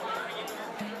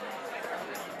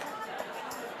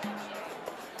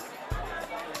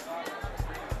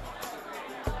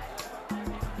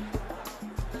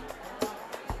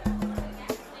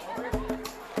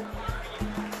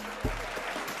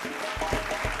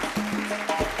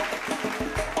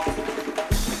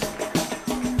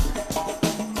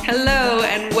Hello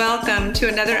and welcome to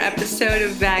another episode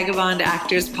of Vagabond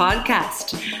Actors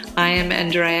Podcast. I am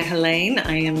Andrea Helene.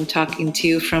 I am talking to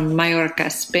you from Mallorca,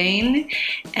 Spain.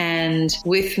 And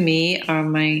with me are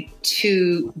my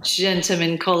two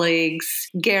gentlemen colleagues,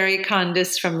 Gary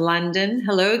Condis from London.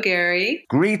 Hello, Gary.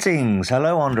 Greetings.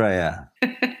 Hello, Andrea.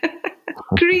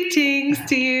 Greetings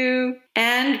to you.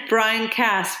 And Brian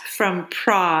Casp from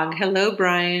Prague. Hello,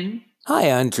 Brian. Hi,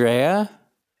 Andrea.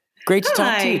 Great to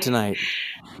talk to Hi. you tonight.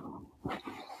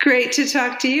 Great to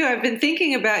talk to you. I've been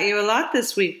thinking about you a lot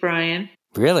this week, Brian.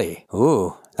 Really?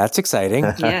 Ooh, that's exciting.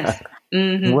 Yes.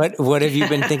 Mm-hmm. What have you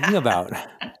been thinking about?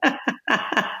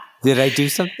 Did I do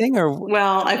something or?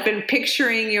 Well, I've been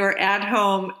picturing your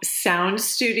at-home sound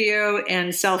studio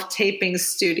and self-taping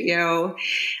studio.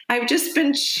 I've just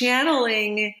been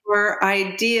channeling your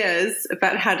ideas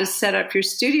about how to set up your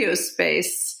studio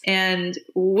space and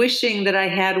wishing that I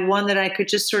had one that I could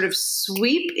just sort of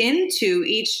sweep into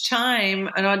each time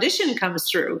an audition comes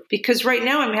through. Because right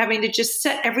now I'm having to just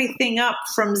set everything up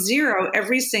from zero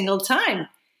every single time.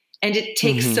 And it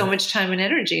takes so much time and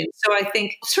energy. And so I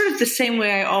think sort of the same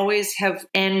way I always have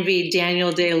envied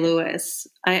Daniel Day-Lewis.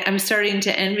 I'm starting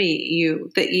to envy you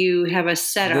that you have a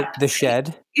setup. The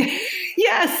shed?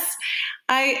 Yes.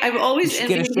 I've always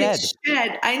envied his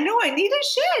shed. I know I need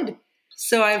a shed.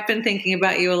 So I've been thinking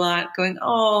about you a lot, going,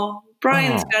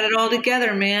 Brian's got it all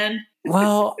together, man.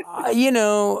 Well,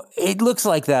 it looks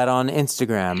like that on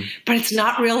Instagram. But it's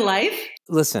not real life?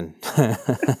 Listen,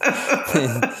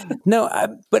 no,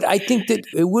 but I think that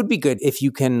it would be good if you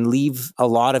can leave a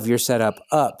lot of your setup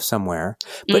up somewhere.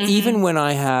 But even when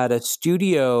I had a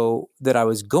studio that I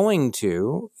was going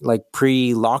to, like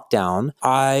pre-lockdown,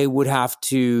 I would have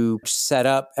to set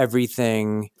up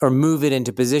everything or move it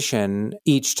into position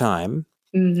each time.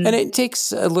 And it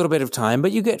takes a little bit of time,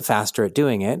 but you get faster at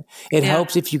doing it. It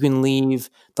helps if you can leave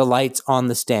the lights on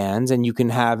the stands and you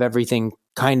can have everything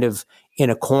kind of in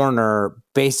a corner,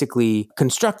 basically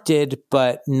constructed,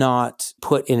 but not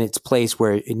put in its place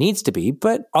where it needs to be.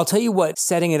 But I'll tell you what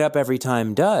setting it up every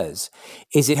time does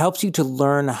is it helps you to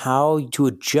learn how to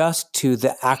adjust to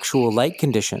the actual light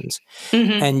conditions.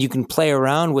 And you can play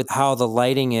around with how the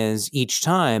lighting is each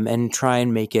time and try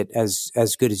and make it as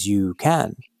good as you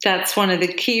can. That's one of the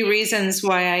key reasons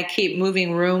why I keep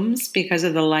moving rooms, because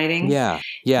of the lighting. Yeah.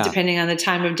 Depending on the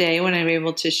time of day when I'm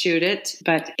able to shoot it.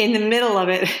 But in the middle of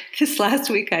it, this last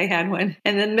week I had one.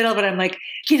 In the middle of it, I'm like,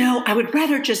 I would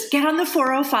rather just get on the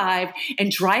 405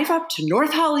 and drive up to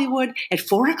North Hollywood at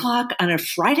 4:00 on a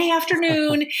Friday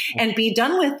afternoon and be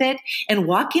done with it and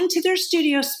walk into their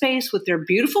studio space with their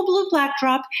beautiful blue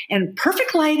backdrop and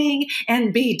perfect lighting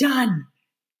and be done.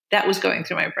 That was going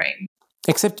through my brain.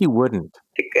 Except you wouldn't.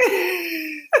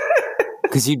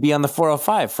 Because you'd be on the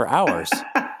 405 for hours.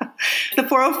 The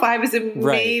 405 is a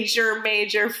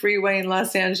major freeway in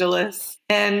Los Angeles.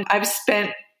 And I've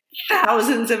spent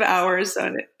thousands of hours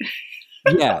on it.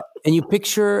 Yeah. And you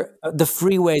picture the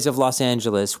freeways of Los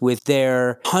Angeles with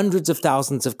their hundreds of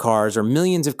thousands of cars or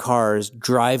millions of cars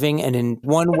driving, and in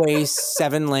one way,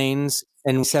 7 lanes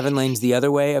and 7 lanes the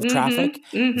other way of traffic.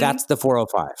 That's the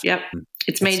 405. Yep.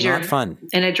 It's major. It's not fun.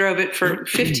 And I drove it for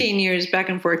 15 years back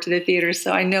and forth to the theater,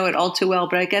 so I know it all too well.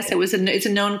 But I guess it's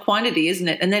a known quantity, isn't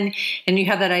it? And you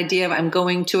have that idea of I'm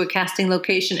going to a casting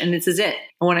location and this is it.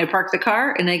 And when I park the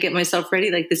car and I get myself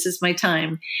ready, like this is my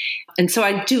time. And so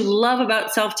I do love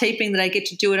about self-taping that I get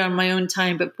to do it on my own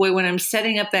time. But boy, when I'm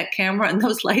setting up that camera and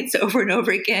those lights over and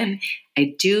over again,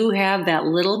 I do have that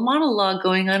little monologue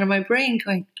going on in my brain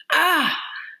going,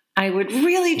 I would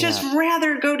really just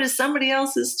rather go to somebody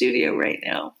else's studio right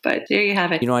now. But there you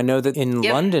have it. I know that in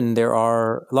London, there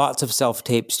are lots of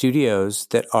self-tape studios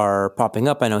that are popping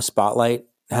up. I know Spotlight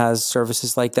has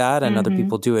services like that and other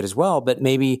people do it as well. But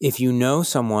maybe if you know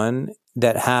someone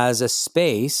that has a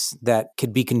space that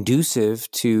could be conducive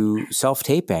to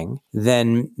self-taping,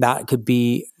 then that could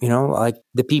be, like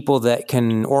the people that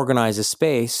can organize a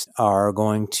space are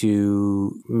going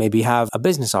to maybe have a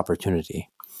business opportunity.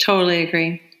 Totally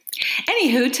agree.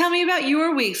 Anywho, tell me about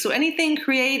your week. So anything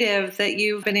creative that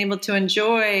you've been able to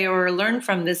enjoy or learn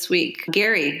from this week?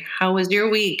 Gary, how was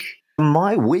your week?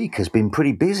 My week has been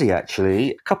pretty busy,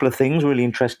 actually. A couple of things really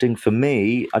interesting for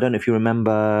me. I don't know if you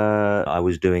remember, I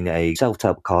was doing a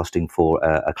self-tape casting for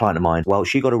a client of mine. Well,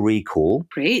 she got a recall.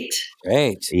 Great.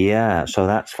 Yeah, so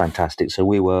that's fantastic. So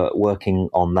we were working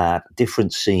on that,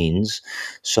 different scenes.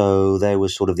 So there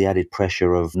was sort of the added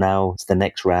pressure of now it's the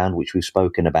next round, which we've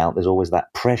spoken about. There's always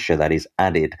that pressure that is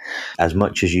added as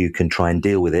much as you can try and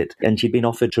deal with it. And she'd been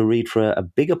offered to read for a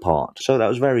bigger part. So that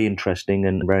was very interesting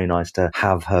and very nice to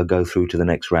have her go through to the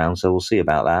next round. So we'll see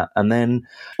about that. And then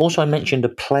also I mentioned a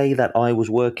play that I was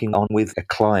working on with a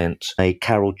client, a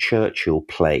Carol Churchill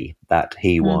play that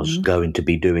he was going to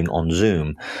be doing on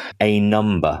Zoom. A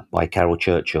Number by Carol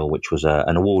Churchill, which was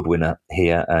an award winner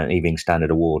here, an Evening Standard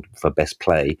Award for Best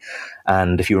Play.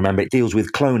 And if you remember, it deals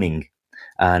with cloning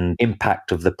and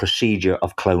impact of the procedure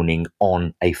of cloning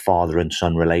on a father and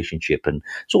son relationship. And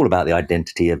it's all about the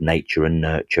identity of nature and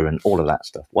nurture and all of that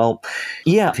stuff. Well,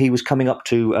 yeah, he was coming up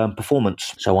to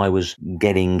performance. So I was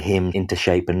getting him into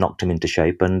shape and knocked him into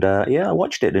shape. And I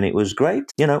watched it and it was great,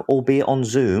 albeit on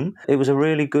Zoom. It was a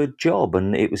really good job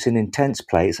and it was an intense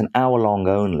play. It's an hour long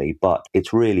only, but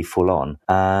it's really full on.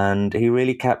 And he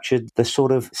really captured the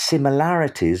sort of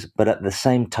similarities, but at the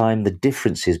same time, the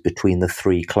differences between the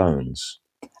three clones.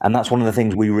 And that's one of the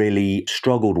things we really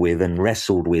struggled with and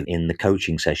wrestled with in the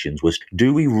coaching sessions was,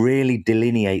 do we really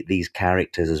delineate these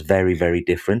characters as very, very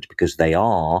different because they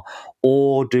are,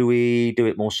 or do we do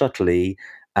it more subtly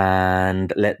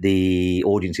and let the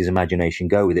audience's imagination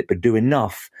go with it, but do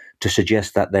enough to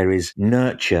suggest that there is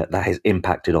nurture that has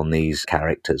impacted on these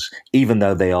characters, even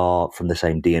though they are from the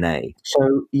same DNA.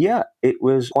 So, yeah, it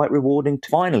was quite rewarding to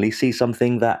finally see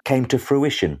something that came to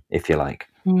fruition, if you like.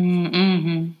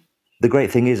 Mm-hmm. The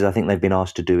great thing is, I think they've been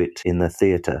asked to do it in the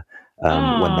theatre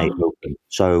when they open.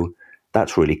 So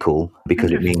that's really cool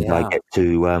because it means I get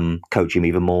to coach him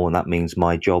even more, and that means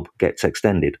my job gets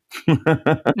extended.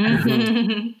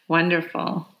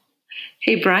 Wonderful.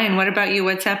 Hey, Brian, what about you?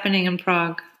 What's happening in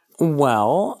Prague?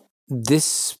 Well,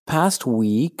 this past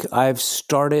week, I've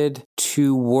started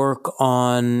to work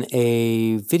on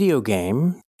a video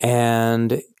game.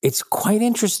 And it's quite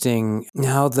interesting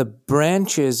how the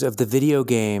branches of the video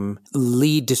game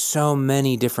lead to so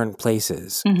many different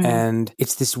places. And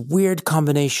it's this weird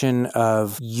combination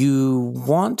of you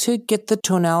want to get the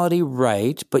tonality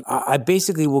right, but I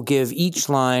basically will give each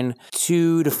line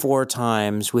 2 to 4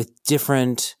 times with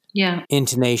different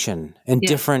intonation and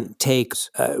different takes,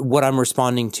 what I'm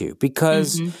responding to,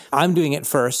 because I'm doing it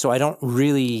first, so I don't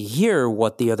really hear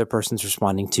what the other person's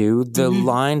responding to. The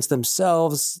lines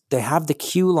themselves, they have the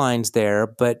cue lines there,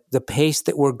 but the pace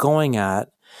that we're going at,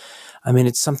 I mean,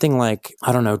 it's something like,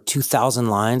 2,000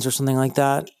 lines or something like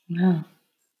that,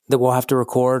 that we'll have to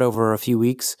record over a few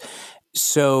weeks.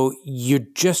 So you're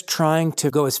just trying to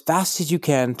go as fast as you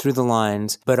can through the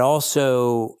lines, but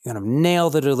also kind of nail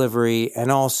the delivery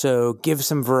and also give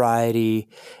some variety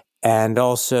and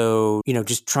also,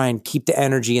 just try and keep the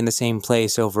energy in the same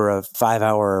place over a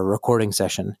 5-hour recording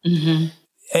session. And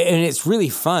it's really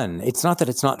fun. It's not that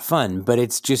it's not fun, but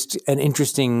it's just an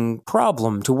interesting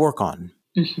problem to work on.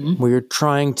 Where you're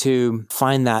trying to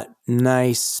find that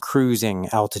nice cruising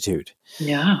altitude.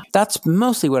 Yeah. That's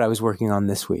mostly what I was working on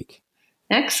this week.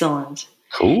 Excellent.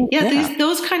 Cool. Yeah,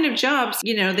 those kind of jobs,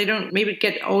 they don't maybe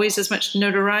get always as much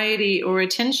notoriety or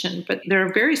attention, but there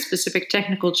are very specific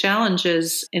technical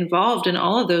challenges involved in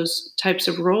all of those types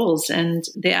of roles. And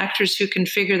the actors who can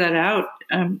figure that out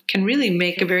can really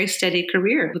make a very steady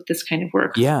career with this kind of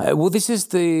work. Yeah. Well, this is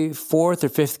the 4th or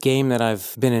 5th game that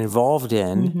I've been involved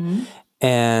in.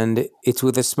 And it's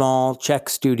with a small Czech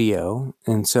studio.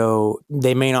 And so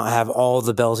they may not have all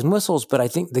the bells and whistles, but I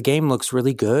think the game looks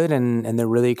really good and they're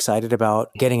really excited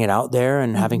about getting it out there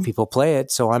and having people play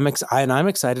it. So I'm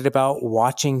excited about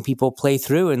watching people play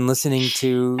through and listening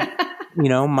to,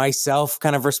 myself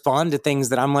kind of respond to things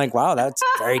that I'm like, wow, that's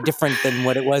very different than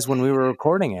what it was when we were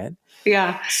recording it.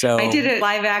 Yeah. So I did a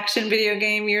live action video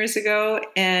game years ago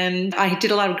and I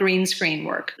did a lot of green screen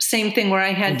work. Same thing where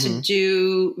I had to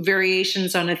do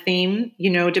variations on a theme,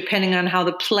 depending on how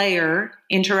the player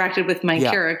interacted with my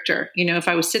character. If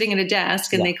I was sitting at a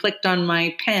desk and they clicked on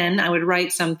my pen, I would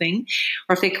write something.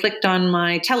 Or if they clicked on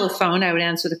my telephone, I would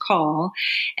answer the call.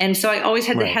 And so I always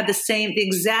had to have the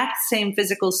exact same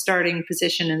physical starting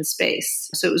position in space.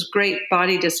 So it was great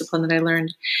body discipline that I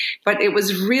learned. But it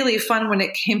was really fun when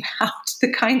it came out,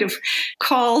 the kind of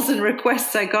calls and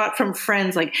requests I got from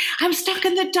friends like, I'm stuck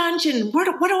in the dungeon. What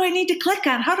do I need to click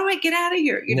on? How do I get out of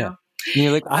here? You know? And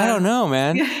you're like, I don't know,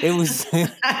 man. It was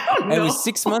it was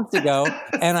 6 months ago,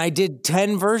 and I did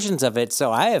 10 versions of it,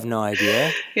 so I have no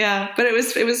idea. Yeah, but it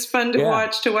was fun to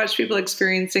watch people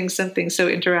experiencing something so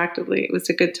interactively. It was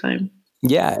a good time.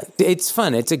 Yeah, it's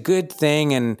fun. It's a good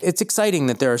thing, and it's exciting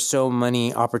that there are so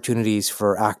many opportunities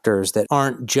for actors that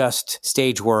aren't just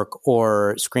stage work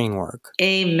or screen work.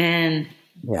 Amen.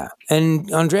 Yeah.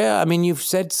 And Andrea, I mean, you've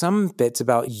said some bits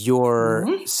about your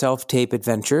self-tape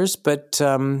adventures, but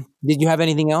did you have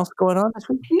anything else going on this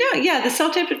week? No, yeah, the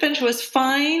self-tape adventure was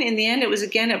fine. In the end, it was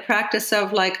again a practice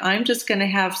of like, I'm just going to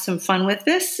have some fun with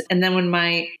this. And then when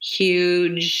my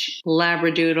huge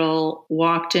Labradoodle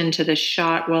walked into the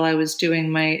shot while I was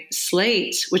doing my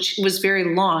slate, which was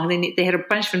very long, they had a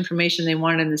bunch of information they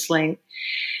wanted in the slate.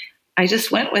 I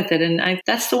just went with it, and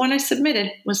that's the one I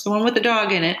submitted, was the one with the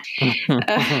dog in it.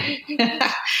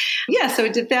 Yeah, so I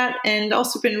did that, and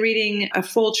also been reading a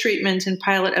full treatment and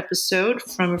pilot episode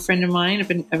from a friend of mine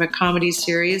of a comedy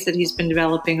series that he's been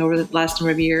developing over the last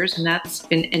number of years, and that's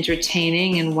been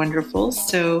entertaining and wonderful.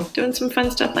 So doing some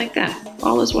fun stuff like that,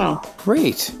 all as well.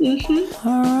 Great. Mm-hmm.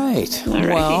 All right.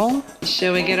 Well,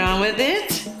 shall we get on with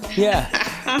it? Yeah.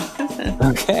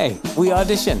 Okay. We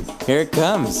audition. Here it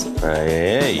comes.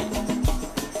 Hey.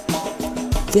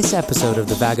 This episode of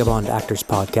the Vagabond Actors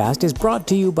Podcast is brought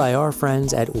to you by our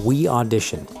friends at We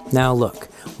Audition. Now look,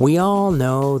 we all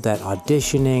know that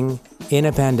auditioning in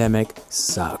a pandemic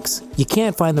sucks. You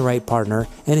can't find the right partner,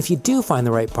 and if you do find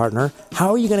the right partner,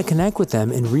 how are you going to connect with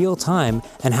them in real time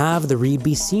and have the read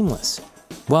be seamless?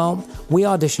 Well, We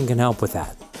Audition can help with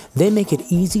that. They make it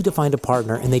easy to find a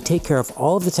partner, and they take care of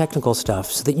all of the technical stuff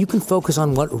so that you can focus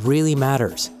on what really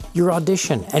matters, your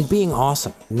audition and being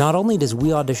awesome. Not only does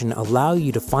We Audition allow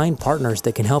you to find partners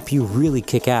that can help you really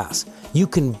kick ass, you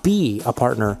can be a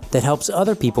partner that helps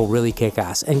other people really kick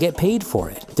ass and get paid for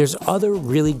it. There's other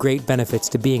really great benefits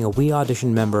to being a We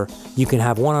Audition member. You can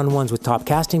have one-on-ones with top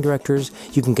casting directors,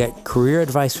 you can get career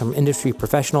advice from industry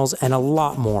professionals, and a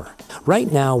lot more. Right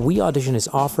now, We Audition is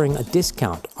offering a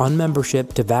discount on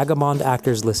membership to Vagabond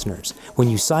Actors listeners when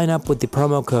you sign up with the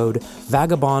promo code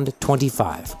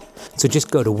VAGABOND25. So just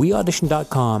go to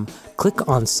weaudition.com, click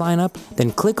on sign up,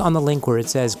 then click on the link where it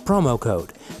says promo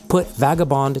code. Put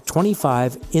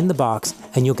VAGABOND25 in the box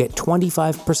and you'll get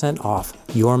 25% off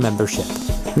your membership.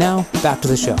 Now, back to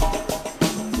the show.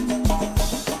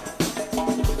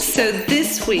 So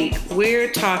this week,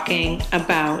 we're talking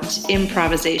about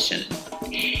improvisation.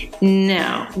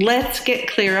 Now, let's get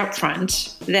clear up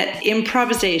front that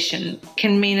improvisation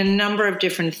can mean a number of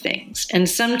different things. And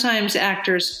sometimes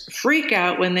actors freak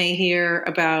out when they hear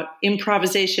about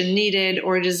improvisation needed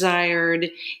or desired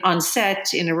on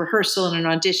set, in a rehearsal, in an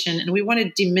audition. And we want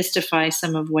to demystify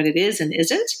some of what it is and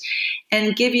isn't,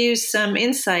 and give you some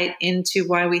insight into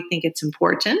why we think it's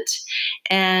important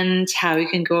and how you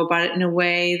can go about it in a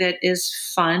way that is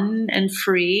fun and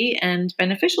free and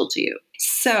beneficial to you.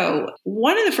 So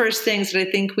one of the first things that I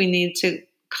think we need to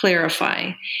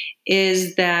clarify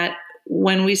is that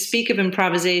when we speak of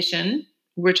improvisation,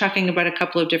 we're talking about a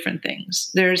couple of different things.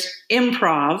 There's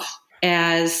improv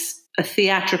as a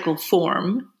theatrical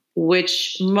form,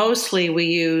 which mostly we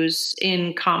use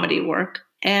in comedy work.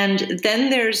 And then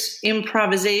there's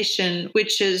improvisation,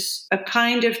 which is a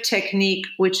kind of technique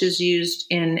which is used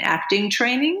in acting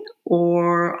training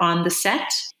or on the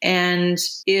set and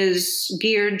is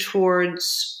geared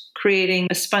towards creating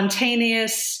a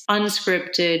spontaneous,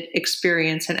 unscripted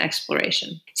experience and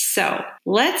exploration. So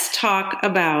let's talk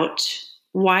about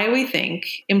why we think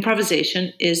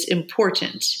improvisation is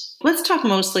important. Let's talk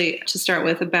mostly, to start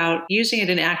with, about using it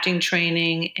in acting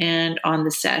training and on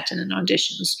the set and in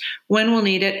auditions, when we'll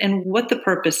need it, and what the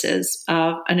purpose is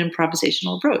of an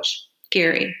improvisational approach.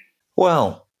 Gary.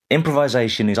 Well,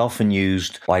 improvisation is often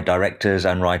used by directors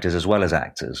and writers as well as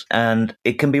actors, and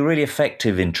it can be really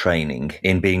effective in training,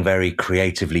 in being very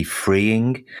creatively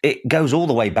freeing. It goes all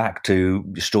the way back to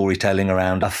storytelling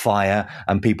around a fire,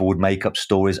 and people would make up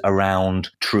stories around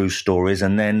true stories.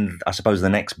 And then I suppose the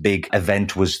next big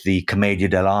event was the Commedia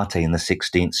dell'arte in the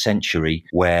 16th century,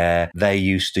 where they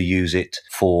used to use it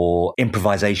for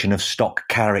improvisation of stock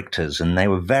characters, and they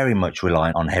were very much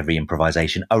reliant on heavy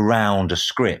improvisation around a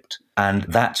script. And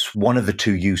that's one of the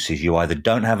two uses. You either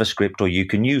don't have a script or you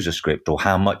can use a script, or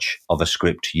how much of a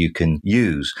script you can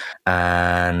use.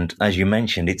 And as you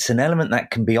mentioned, it's an element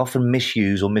that can be often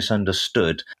misused or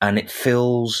misunderstood. And it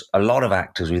fills a lot of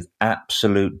actors with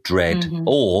absolute dread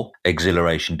or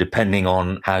exhilaration, depending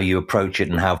on how you approach it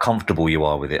and how comfortable you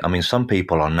are with it. I mean, some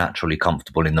people are naturally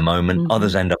comfortable in the moment.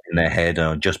 Others end up in their head and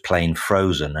are just plain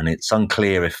frozen. And it's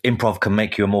unclear if improv can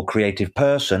make you a more creative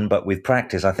person, but with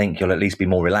practice, I think you'll at least be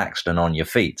more relaxed and on your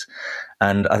feet.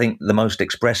 And I think the most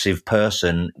expressive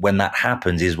person when that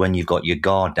happens is when you've got your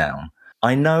guard down.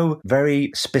 I know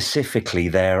very specifically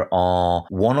there are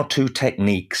one or two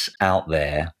techniques out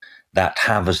there that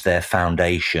have as their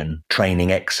foundation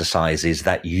training exercises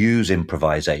that use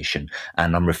improvisation.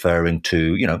 And I'm referring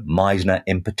to, Meisner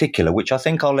in particular, which I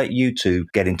think I'll let you two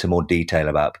get into more detail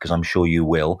about, because I'm sure you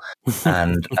will.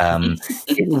 And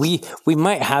we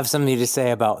might have something to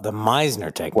say about the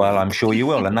Meisner technique. Well, I'm sure you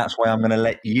will. And that's why I'm going to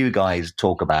let you guys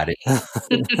talk about it.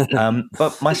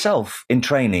 But myself, in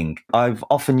training, I've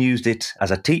often used it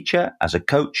as a teacher, as a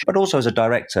coach, but also as a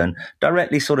director, and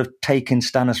directly sort of taken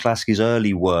Stanislavski's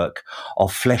early work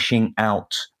of fleshing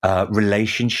out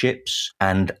relationships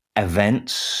and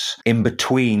events in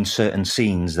between certain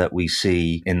scenes that we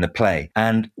see in the play.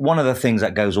 And one of the things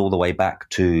that goes all the way back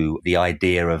to the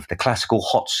idea of the classical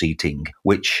hot seating,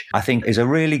 which I think is a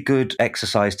really good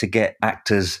exercise to get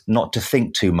actors not to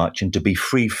think too much and to be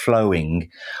free flowing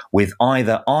with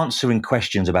either answering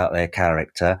questions about their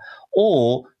character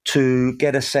or to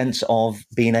get a sense of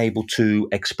being able to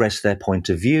express their point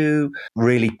of view,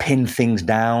 really pin things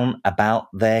down about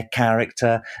their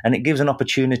character. And it gives an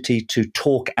opportunity to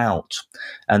talk out.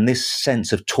 And this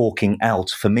sense of talking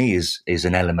out, for me, is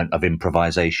an element of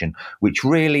improvisation, which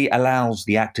really allows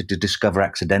the actor to discover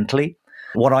accidentally.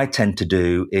 What I tend to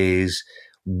do is,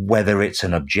 whether it's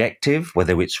an objective,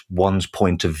 whether it's one's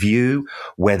point of view,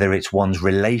 whether it's one's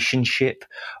relationship,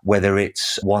 whether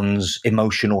it's one's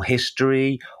emotional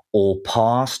history or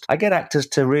past, I get actors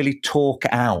to really talk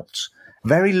out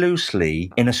very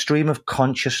loosely in a stream of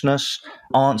consciousness,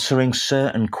 answering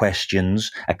certain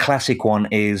questions. A classic one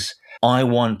is, I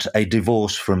want a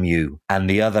divorce from you. And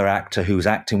the other actor who's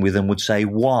acting with them would say,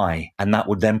 why? And that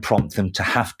would then prompt them to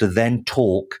have to then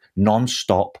talk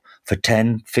non-stop for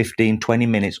 10, 15, 20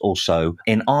 minutes or so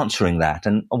in answering that.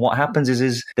 And what happens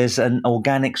is there's an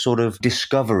organic sort of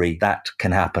discovery that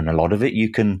can happen. A lot of it you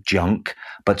can junk,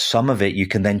 but some of it you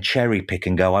can then cherry pick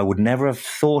and go, I would never have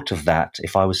thought of that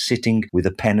if I was sitting with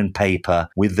a pen and paper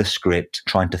with the script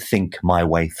trying to think my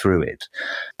way through it.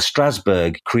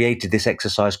 Strasberg created this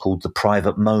exercise called the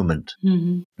private moment.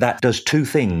 Mm-hmm. That does two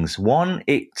things. One,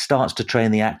 it starts to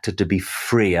train the actor to be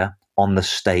freer on the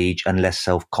stage and less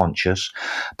self-conscious.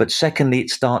 But secondly, it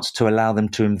starts to allow them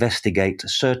to investigate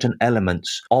certain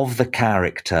elements of the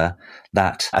character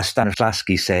that, as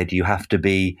Stanislavski said, you have to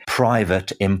be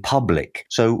private in public.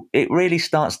 So it really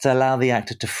starts to allow the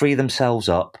actor to free themselves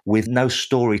up with no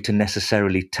story to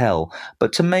necessarily tell,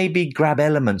 but to maybe grab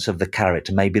elements of the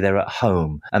character. Maybe they're at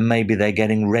home and maybe they're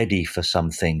getting ready for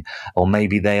something, or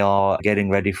maybe they are getting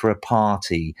ready for a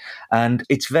party. And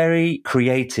it's very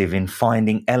creative in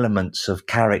finding elements of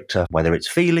character, whether it's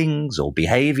feelings or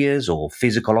behaviors or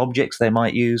physical objects they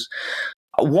might use.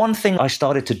 One thing I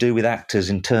started to do with actors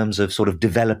in terms of sort of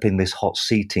developing this hot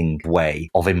seating way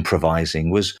of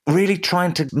improvising was really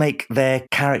trying to make their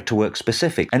character work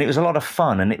specific. And it was a lot of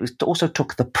fun. And it also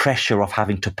took the pressure off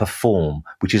having to perform,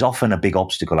 which is often a big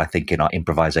obstacle, I think, in our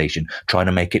improvisation, trying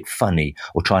to make it funny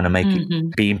or trying to make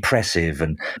it be impressive.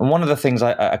 And one of the things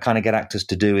I kind of get actors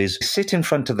to do is sit in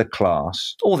front of the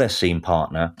class or their scene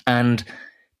partner and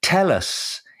tell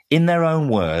us in their own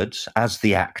words, as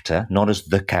the actor, not as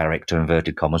the character,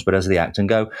 inverted commas, but as the actor, and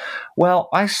go, well,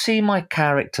 I see my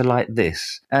character like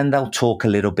this. And they'll talk a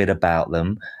little bit about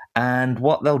them. And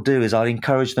what they'll do is I'll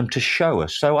encourage them to show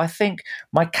us. So I think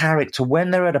my character,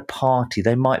 when they're at a party,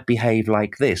 they might behave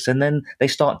like this. And then they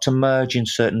start to merge in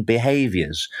certain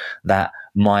behaviors that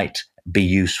might be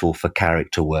useful for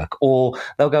character work. Or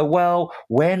they'll go, well,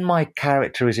 when my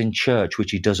character is in church, which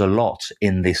he does a lot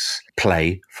in this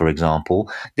play, for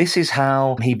example, this is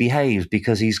how he behaves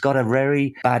because he's got a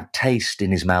very bad taste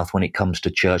in his mouth when it comes to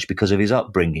church because of his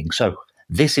upbringing. So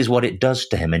this is what it does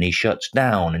to him, and he shuts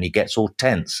down and he gets all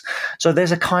tense. So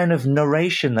there's a kind of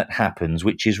narration that happens,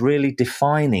 which is really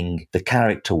defining the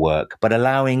character work, but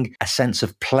allowing a sense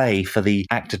of play for the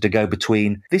actor to go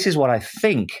between, this is what I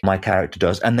think my character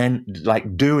does, and then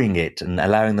like doing it and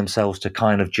allowing themselves to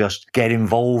kind of just get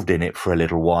involved in it for a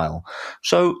little while.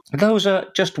 So those are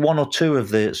just one or two of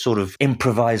the sort of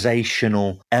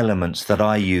improvisational elements that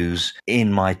I use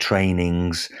in my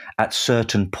trainings at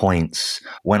certain points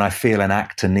when I feel an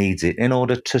actor needs it in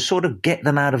order to sort of get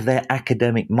them out of their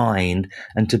academic mind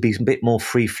and to be a bit more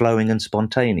free-flowing and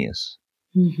spontaneous.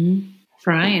 Mm-hmm.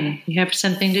 Brian, you have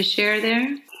something to share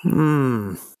there?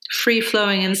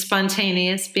 Free-flowing and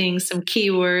spontaneous being some key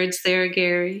words there,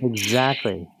 Gary.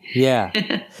 Exactly. Yeah.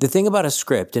 The thing about a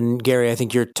script, and Gary, I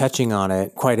think you're touching on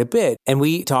it quite a bit, and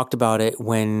we talked about it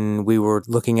when we were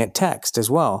looking at text as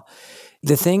well.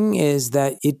 The thing is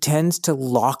that it tends to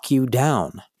lock you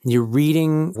down. You're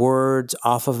reading words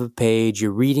off of a page.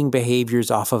 You're reading behaviors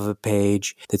off of a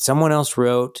page that someone else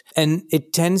wrote. And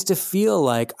it tends to feel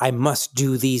like I must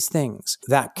do these things.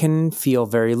 That can feel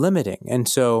very limiting. And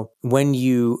so when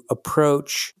you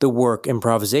approach the work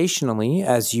improvisationally,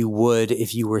 as you would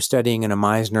if you were studying in a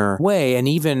Meisner way, and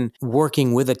even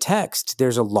working with a text,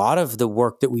 there's a lot of the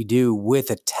work that we do with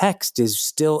a text is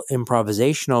still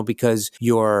improvisational because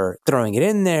you're throwing it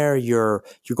in there. You're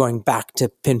going back to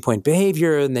pinpoint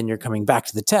behavior, and then you're coming back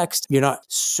to the text. You're not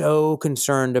so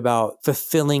concerned about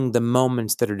fulfilling the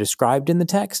moments that are described in the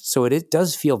text. So it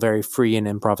does feel very free and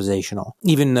improvisational,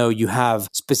 even though you have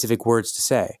specific words to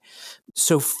say.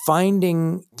 So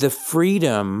finding the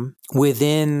freedom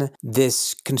within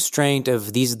this constraint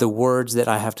of these are the words that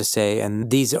I have to say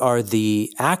and these are the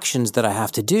actions that I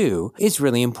have to do is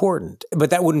really important. But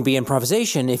that wouldn't be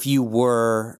improvisation if you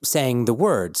were saying the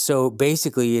words. So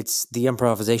basically it's the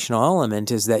improvisational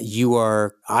element is that you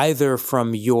are either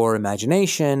from your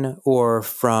imagination or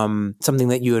from something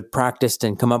that you had practiced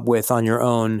and come up with on your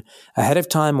own ahead of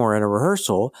time or in a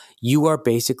rehearsal, you are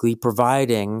basically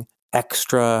providing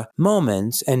extra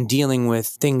moments and dealing with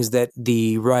things that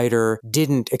the writer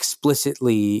didn't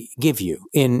explicitly give you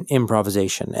in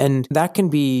improvisation. And that can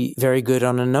be very good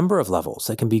on a number of levels.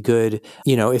 That can be good,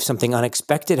 if something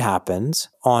unexpected happens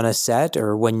on a set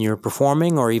or when you're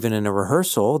performing or even in a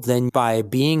rehearsal, then by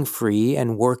being free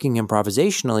and working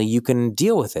improvisationally, you can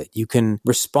deal with it. You can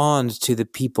respond to the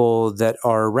people that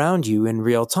are around you in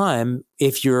real time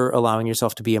if you're allowing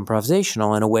yourself to be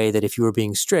improvisational in a way that if you were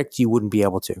being strict, you wouldn't be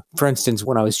able to. For instance,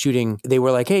 when I was shooting, they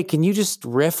were like, hey, can you just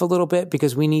riff a little bit?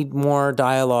 Because we need more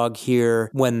dialogue here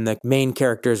when the main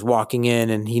character is walking in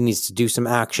and he needs to do some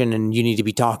action and you need to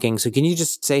be talking. So can you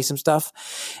just say some stuff?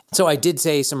 So I did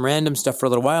say some random stuff for a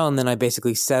little while. And then I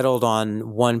basically settled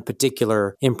on one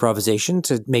particular improvisation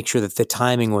to make sure that the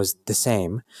timing was the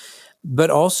same.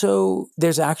 But also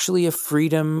there's actually a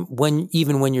freedom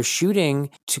even when you're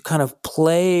shooting to kind of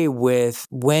play with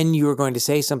when you're going to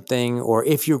say something or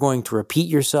if you're going to repeat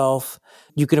yourself.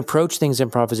 You can approach things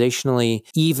improvisationally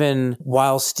even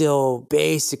while still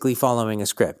basically following a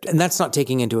script. And that's not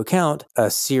taking into account a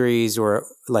series or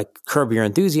like Curb Your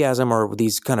Enthusiasm or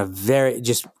these kind of very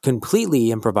just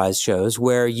completely improvised shows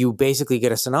where you basically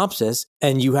get a synopsis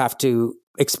and you have to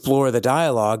explore the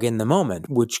dialogue in the moment,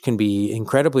 which can be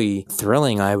incredibly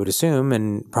thrilling, I would assume,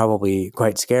 and probably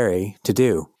quite scary to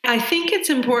do. I think it's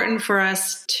important for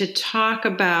us to talk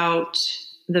about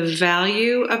the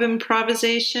value of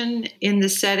improvisation in the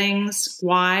settings,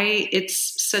 why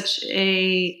it's such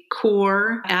a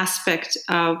core aspect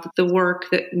of the work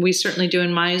that we certainly do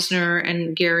in Meisner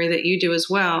and Gary that you do as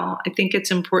well. I think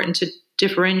it's important to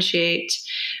differentiate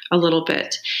a little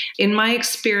bit. In my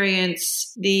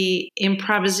experience, the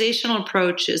improvisational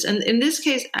approaches, and in this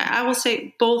case, I will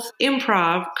say both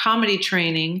improv, comedy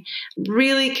training,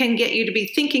 really can get you to be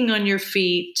thinking on your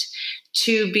feet,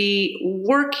 to be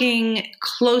working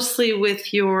closely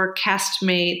with your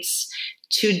castmates,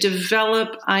 to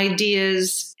develop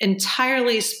ideas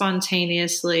entirely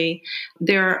spontaneously.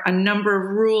 There are a number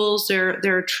of rules. There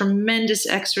are tremendous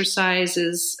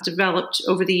exercises developed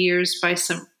over the years by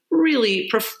some really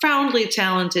profoundly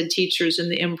talented teachers in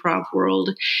the improv world.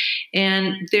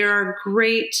 And there are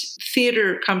great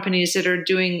theater companies that are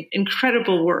doing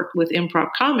incredible work with improv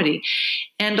comedy.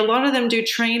 And a lot of them do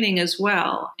training as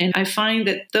well. And I find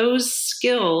that those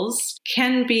skills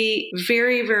can be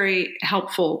very, very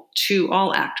helpful to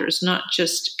all actors, not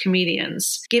just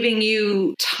comedians, giving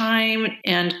you time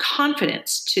and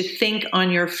confidence to think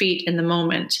on your feet in the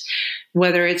moment,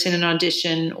 whether it's in an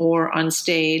audition or on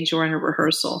stage or in a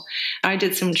rehearsal. I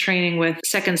did some training with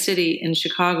Second City in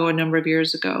Chicago a number of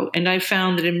years ago, and I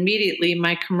found that immediately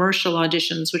my commercial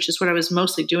auditions, which is what I was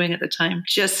mostly doing at the time,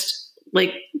 just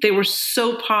like they were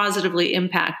so positively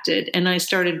impacted, and I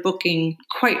started booking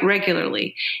quite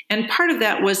regularly. And part of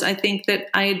that was, I think, that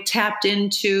I had tapped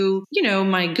into,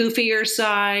 my goofier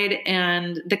side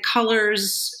and the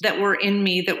colors that were in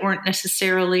me that weren't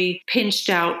necessarily pinched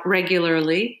out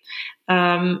regularly.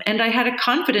 And I had a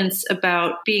confidence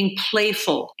about being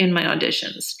playful in my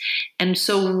auditions. And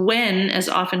so when, as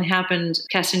often happened,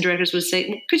 casting directors would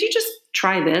say, could you just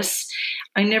try this?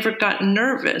 I never got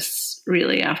nervous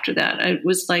really after that. I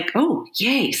was like, oh,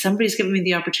 yay, somebody's given me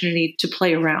the opportunity to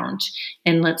play around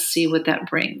and let's see what that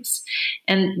brings.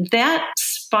 And that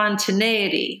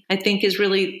spontaneity, I think, is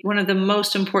really one of the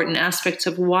most important aspects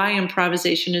of why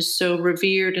improvisation is so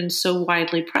revered and so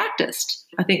widely practiced.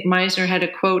 I think Meisner had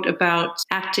a quote about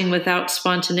acting without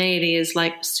spontaneity is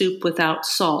like soup without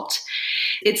salt.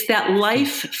 It's that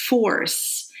life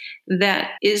force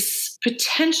that is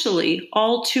potentially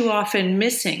all too often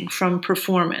missing from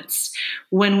performance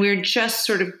when we're just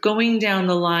sort of going down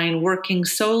the line, working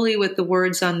solely with the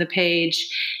words on the page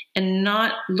and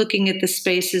not looking at the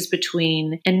spaces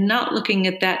between and not looking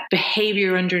at that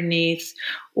behavior underneath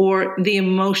or the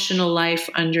emotional life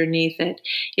underneath it.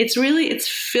 It's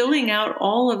filling out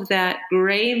all of that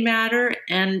gray matter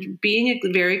and being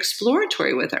very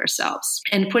exploratory with ourselves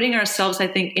and putting ourselves, I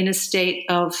think, in a state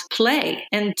of play.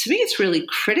 And to me, it's really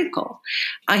critical.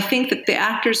 I think that the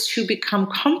actors who become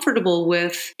comfortable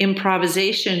with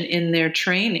improvisation in their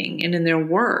training and in their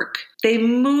work, they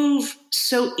move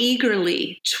so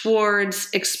eagerly towards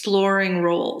exploring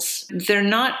roles. They're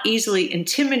not easily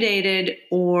intimidated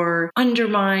or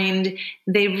undermined.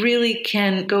 They really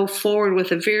can go forward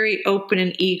with a very open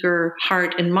and eager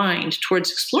heart and mind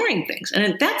towards exploring things.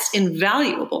 And that's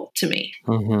invaluable to me.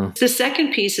 Mm-hmm. The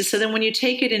second piece is, so then when you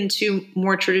take it into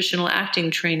more traditional acting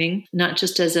training, not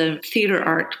just as a theater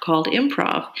art called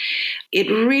improv, it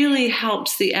really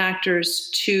helps the actors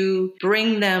to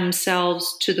bring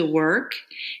themselves to the work,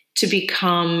 to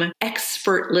become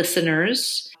expert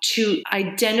listeners, to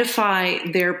identify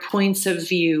their points of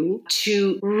view,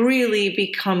 to really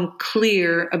become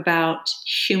clear about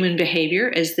human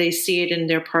behavior as they see it in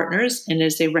their partners and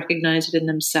as they recognize it in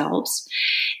themselves.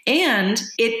 And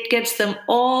it gets them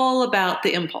all about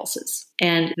the impulses.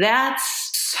 And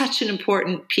that's such an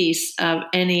important piece of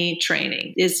any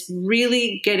training, is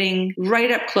really getting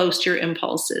right up close to your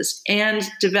impulses and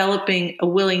developing a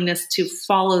willingness to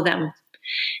follow them.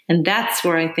 And that's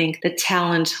where I think the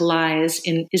talent lies,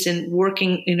 is in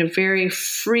working in a very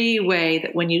free way,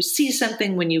 that when you see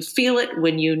something, when you feel it,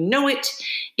 when you know it,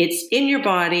 it's in your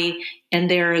body and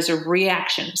there is a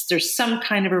reaction. There's some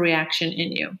kind of a reaction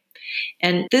in you.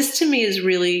 And this to me is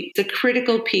really the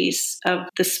critical piece of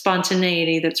the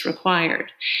spontaneity that's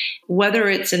required. Whether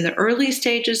it's in the early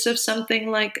stages of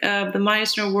something like the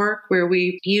Meisner work, where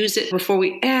we use it before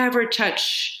we ever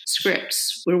touch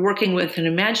scripts. We're working with an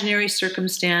imaginary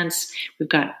circumstance. We've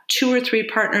got 2 or 3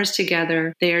 partners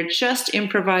together. They are just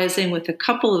improvising with a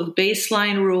couple of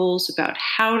baseline rules about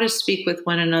how to speak with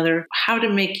one another, how to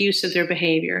make use of their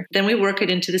behavior. Then we work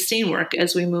it into the scene work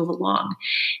as we move along.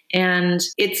 And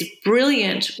it's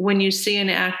brilliant when you see an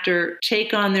actor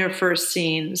take on their first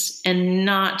scenes and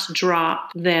not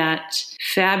drop that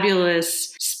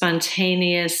fabulous,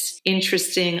 spontaneous,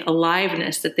 interesting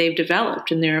aliveness that they've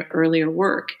developed in their earlier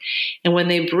work. And when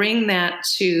they bring that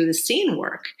to the scene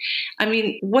work, I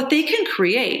mean, what they can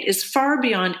create is far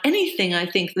beyond anything I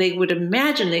think they would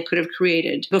imagine they could have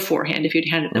created beforehand if you'd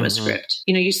handed them a script.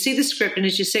 You know, you see the script, and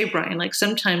as you say, Brian, like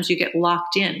sometimes you get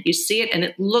locked in. You see it and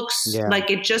it looks like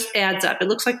it just adds up. It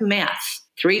looks like math.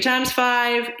 3 times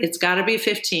 5, it's got to be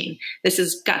 15. This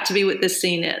has got to be what this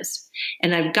scene is.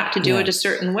 And I've got to do it a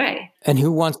certain way. And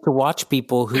who wants to watch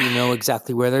people who know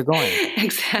exactly where they're going?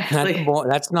 Exactly.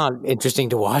 That's not interesting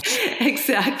to watch.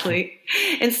 Exactly.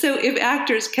 And so if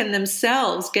actors can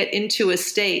themselves get into a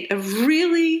state of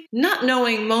really not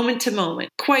knowing moment to moment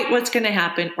quite what's going to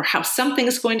happen or how something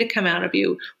is going to come out of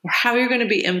you or how you're going to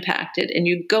be impacted, and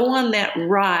you go on that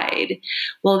ride,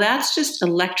 well, that's just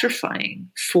electrifying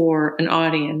for an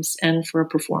audience and for a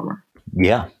performer.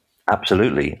 Yeah.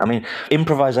 Absolutely. I mean,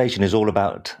 improvisation is all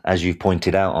about, as you've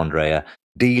pointed out, Andrea,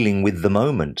 dealing with the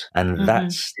moment, and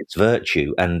that's its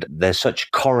virtue. And there's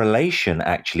such correlation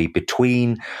actually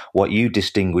between what you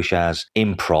distinguish as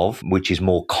improv, which is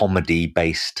more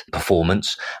comedy-based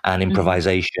performance, and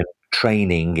improvisation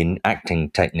training in acting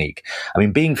technique. I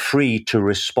mean, being free to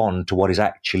respond to what is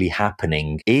actually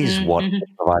happening is what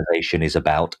improvisation is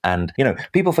about. And, you know,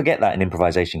 people forget that in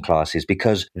improvisation classes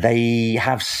because they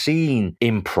have seen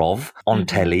improv on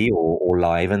telly or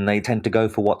live, and they tend to go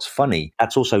for what's funny.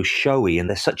 That's also showy, and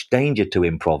there's such danger to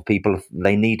improv. People,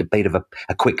 they need a bit of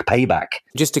a quick payback.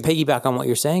 Just to piggyback on what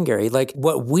you're saying, Gary, like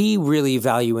what we really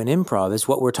value in improv is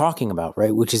what we're talking about,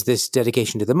 right? Which is this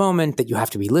dedication to the moment, that you have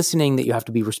to be listening, that you have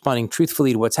to be responding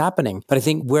truthfully to what's happening. But I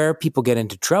think where people get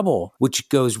into trouble, which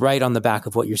goes right on the back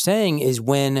of what you're saying, is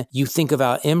when you think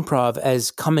about improv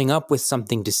as coming up with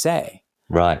something to say.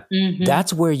 Right.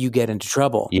 That's where you get into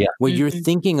trouble. Yeah. Where you're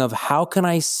thinking of, how can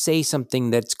I say something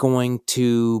that's going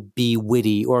to be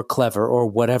witty or clever or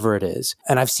whatever it is?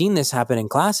 And I've seen this happen in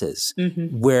classes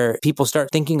where people start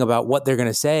thinking about what they're going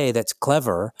to say that's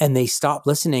clever, and they stop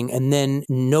listening, and then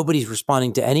nobody's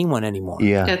responding to anyone anymore.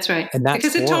 Yeah. That's right. And that's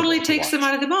because it totally takes them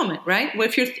out of the moment, right? Well,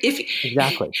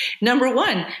 Exactly. Number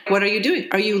one, what are you doing?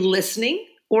 Are you listening,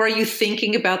 or are you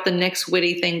thinking about the next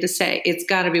witty thing to say? It's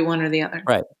got to be one or the other.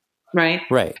 Right. Right.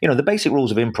 Right. The basic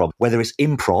rules of improv, whether it's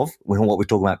improv, what we're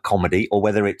talking about, comedy, or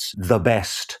whether it's the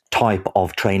best type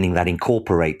of training that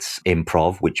incorporates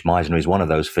improv, which Meisner is one of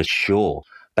those for sure.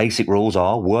 Basic rules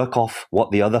are work off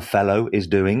what the other fellow is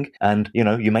doing, and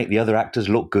you make the other actors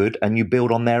look good, and you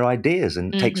build on their ideas,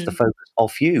 and takes the focus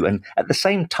off you. And at the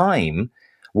same time,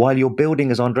 while you're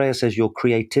building, as Andrea says, your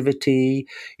creativity,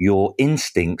 your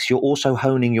instincts, you're also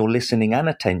honing your listening and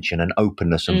attention and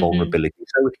openness and vulnerability.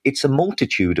 So it's a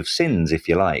multitude of sins, if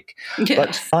you like. Yes.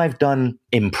 But I've done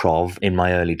improv in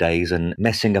my early days and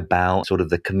messing about sort of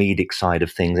the comedic side of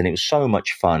things. And it was so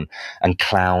much fun, and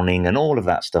clowning and all of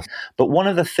that stuff. But one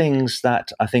of the things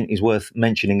that I think is worth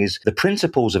mentioning is the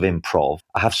principles of improv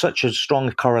have such a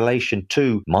strong correlation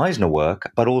to Meisner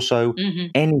work, but also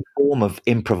any form of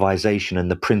improvisation and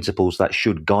the principles that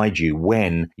should guide you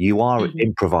when you are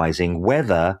improvising,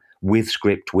 whether with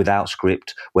script, without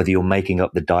script, whether you're making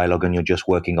up the dialogue and you're just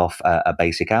working off a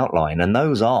basic outline. And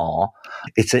those are,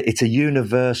 it's a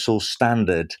universal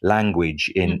standard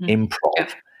language in improv.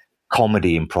 Yep.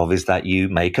 Comedy improv is that you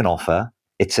make an offer,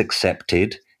 it's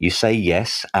accepted, you say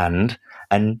yes, and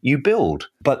you build.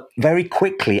 But very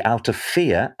quickly, out of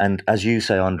fear, and as you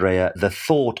say, Andrea, the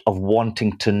thought of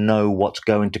wanting to know what's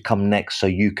going to come next so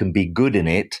you can be good in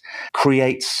it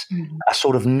creates a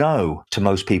sort of no to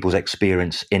most people's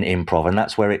experience in improv. And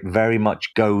that's where it very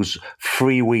much goes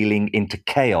freewheeling into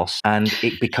chaos, and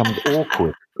it becomes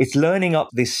awkward. It's learning up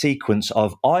this sequence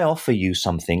of, I offer you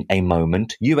something, a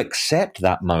moment, you accept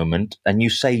that moment, and you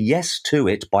say yes to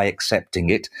it by accepting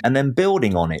it, and then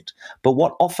building on it. But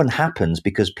what often happens,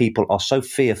 because people are so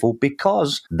fearful,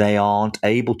 because they aren't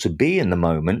able to be in the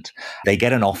moment, they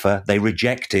get an offer, they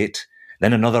reject it,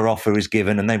 then another offer is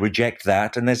given and they reject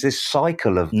that. And there's this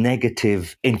cycle of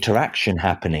negative interaction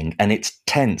happening, and it's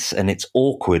tense and it's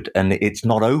awkward and it's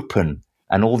not open.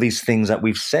 And all these things that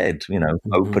we've said,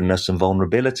 openness and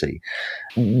vulnerability.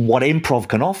 What improv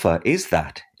can offer is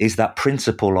that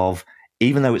principle of,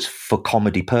 even though it's for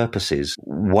comedy purposes,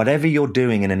 whatever you're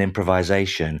doing in an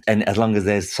improvisation, and as long as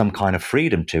there's some kind of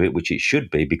freedom to it, which it should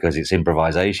be because it's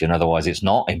improvisation, otherwise it's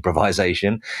not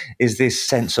improvisation, is this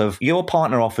sense of your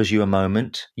partner offers you a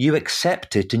moment, you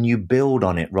accept it and you build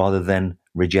on it rather than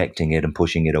rejecting it and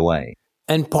pushing it away.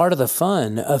 And part of the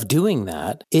fun of doing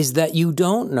that is that you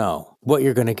don't know what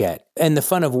you're going to get. And the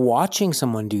fun of watching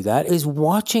someone do that is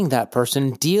watching that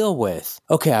person deal with,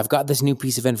 okay, I've got this new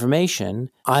piece of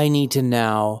information. I need to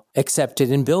now accept it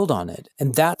and build on it.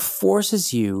 And that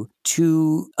forces you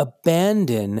to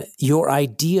abandon your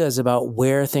ideas about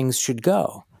where things should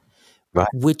go. Right.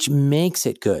 Which makes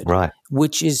it good. Right.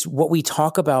 Which is what we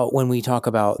talk about when we talk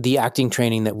about the acting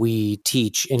training that we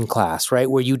teach in class,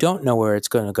 right? Where you don't know where it's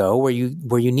going to go, where you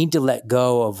need to let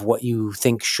go of what you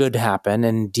think should happen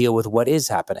and deal with what is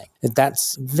happening.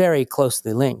 That's very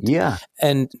closely linked. Yeah.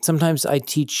 And sometimes I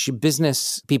teach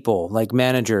business people, like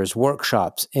managers,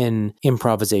 workshops in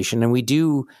improvisation, and we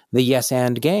do the yes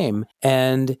and game.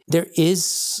 And there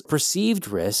is perceived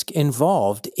risk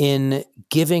involved in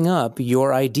giving up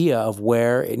your idea of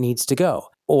where it needs to go,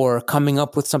 or coming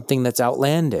up with something that's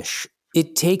outlandish.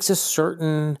 It takes a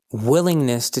certain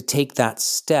willingness to take that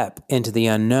step into the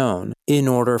unknown in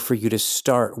order for you to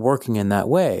start working in that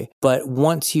way. But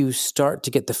once you start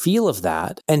to get the feel of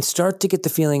that and start to get the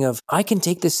feeling of, I can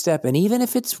take this step, and even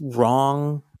if it's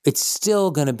wrong, it's still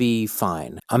going to be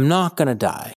fine. I'm not going to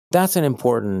die. That's an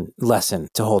important lesson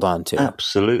to hold on to.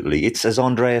 Absolutely. It's, as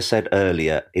Andrea said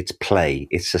earlier, it's play.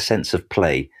 It's a sense of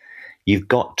play. You've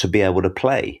got to be able to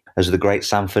play. As the great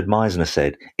Sanford Meisner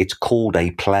said, it's called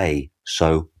a play,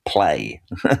 so play.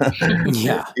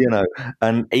 Yeah.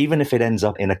 And even if it ends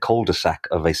up in a cul-de-sac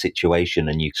of a situation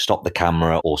and you stop the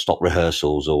camera or stop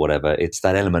rehearsals or whatever, it's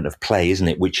that element of play, isn't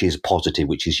it, which is positive,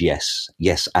 which is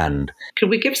yes and. Could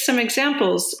we give some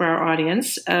examples for our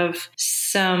audience of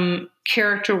some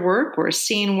character work or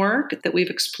scene work that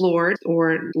we've explored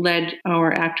or led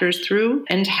our actors through,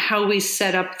 and how we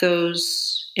set up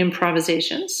those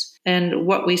improvisations and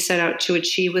what we set out to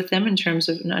achieve with them in terms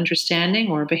of an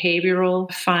understanding or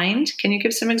behavioral find? Can you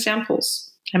give some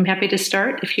examples? I'm happy to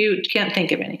start if you can't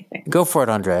think of anything. Go for it,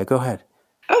 Andrea. Go ahead.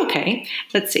 Okay,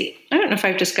 let's see. I don't know if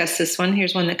I've discussed this one.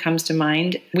 Here's one that comes to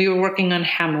mind. We were working on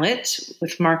Hamlet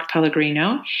with Mark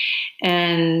Pellegrino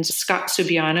and Scott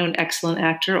Subiano, an excellent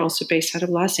actor, also based out of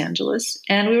Los Angeles.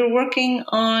 And we were working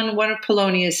on one of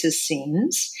Polonius's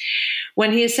scenes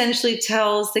when he essentially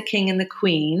tells the king and the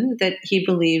queen that he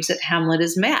believes that Hamlet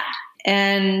is mad.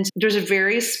 And there's a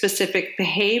very specific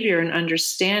behavior and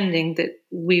understanding that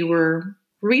we were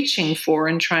reaching for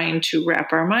and trying to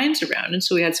wrap our minds around. And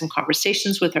so we had some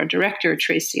conversations with our director,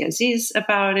 Tracy Aziz,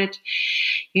 about it,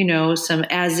 some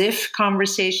as if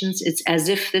conversations. It's as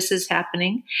if this is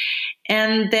happening.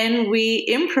 And then we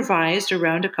improvised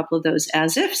around a couple of those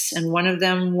as ifs. And one of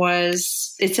them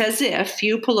was, it's as if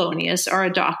you, Polonius, are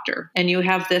a doctor and you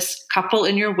have this couple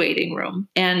in your waiting room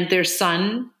and their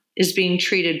son is being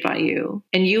treated by you.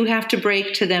 And you have to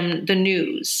break to them the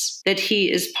news that he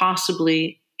is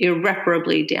possibly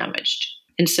irreparably damaged.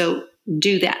 And so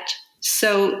do that.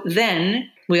 So then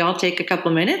we all take a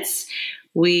couple minutes.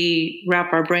 We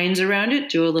wrap our brains around it,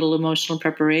 do a little emotional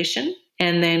preparation.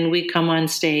 And then we come on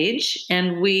stage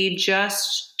and we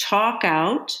just talk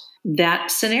out that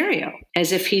scenario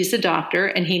as if he's the doctor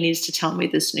and he needs to tell me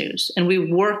this news. And we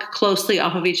work closely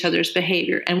off of each other's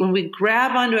behavior. And when we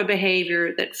grab onto a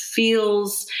behavior that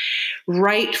feels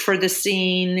right for the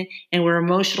scene and we're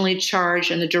emotionally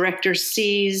charged and the director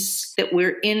sees that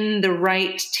we're in the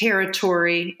right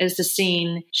territory as the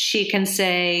scene, she can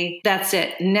say, that's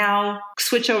it. Now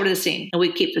switch over to the scene. And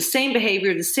we keep the same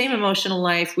behavior, the same emotional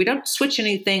life. We don't switch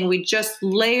anything. We just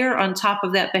layer on top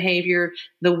of that behavior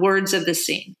the words of the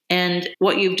scene. And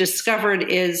what you've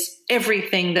discovered is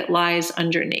everything that lies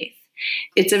underneath.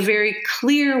 It's a very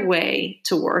clear way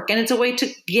to work, and it's a way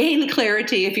to gain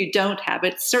clarity if you don't have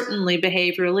it, certainly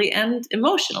behaviorally and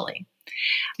emotionally.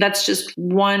 That's just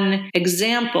one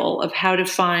example of how to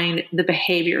find the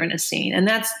behavior in a scene. And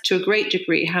that's to a great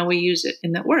degree how we use it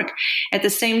in that work. At the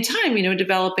same time,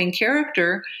 developing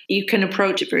character, you can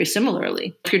approach it very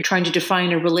similarly. If you're trying to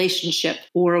define a relationship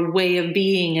or a way of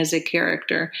being as a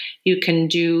character, you can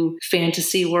do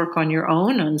fantasy work on your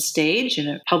own on stage in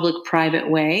a public,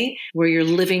 private way where you're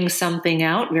living something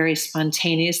out very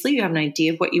spontaneously. You have an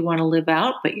idea of what you want to live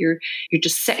out, but you're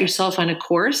just set yourself on a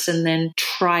course and then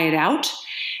try it out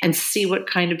and see what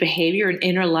kind of behavior and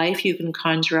inner life you can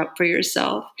conjure up for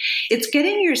yourself. It's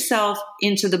getting yourself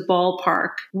into the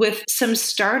ballpark with some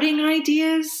starting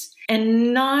ideas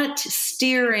and not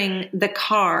steering the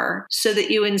car so that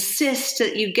you insist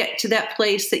that you get to that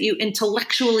place that you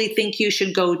intellectually think you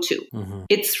should go to. Mm-hmm.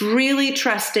 It's really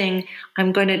trusting,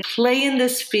 I'm going to play in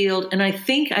this field, and I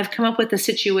think I've come up with a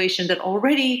situation that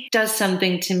already does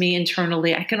something to me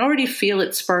internally. I can already feel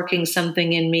it sparking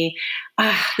something in me.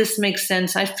 This makes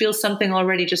sense. I feel something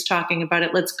already just talking about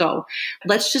it. Let's go.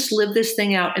 Let's just live this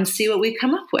thing out and see what we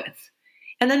come up with.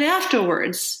 And then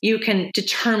afterwards, you can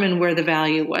determine where the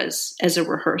value was as a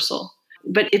rehearsal.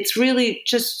 But it's really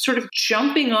just sort of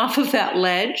jumping off of that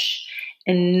ledge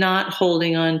and not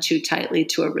holding on too tightly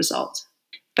to a result.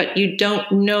 But you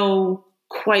don't know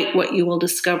quite what you will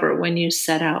discover when you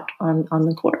set out on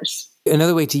the course.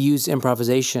 Another way to use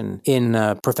improvisation in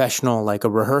a professional, like a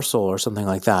rehearsal or something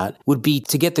like that, would be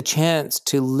to get the chance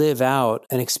to live out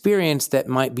an experience that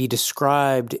might be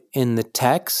described in the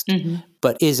text, mm-hmm.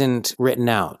 but isn't written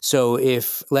out. So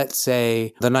if, let's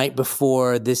say, the night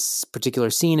before this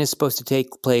particular scene is supposed to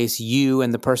take place, you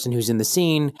and the person who's in the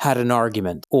scene had an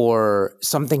argument, or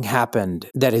something happened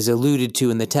that is alluded to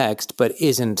in the text, but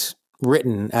isn't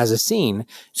written as a scene,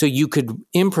 so you could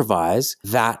improvise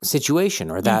that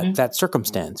situation or that, mm-hmm. that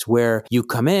circumstance where you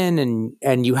come in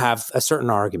and you have a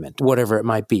certain argument, whatever it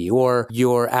might be, or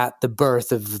you're at the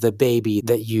birth of the baby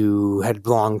that you had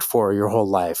longed for your whole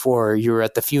life, or you're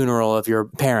at the funeral of your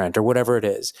parent, or whatever it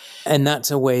is. And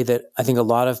that's a way that I think a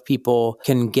lot of people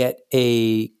can get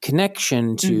a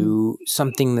connection to mm-hmm.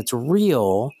 something that's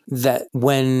real, that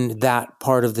when that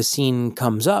part of the scene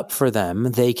comes up for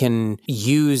them, they can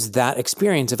use that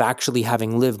experience of actually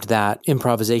having lived that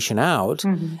improvisation out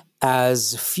mm-hmm.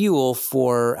 as fuel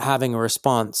for having a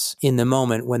response in the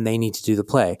moment when they need to do the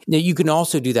play. Now, you can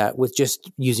also do that with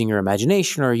just using your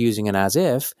imagination or using an as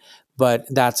if, but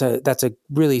that's a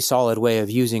really solid way of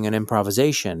using an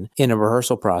improvisation in a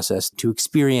rehearsal process to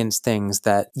experience things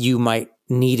that you might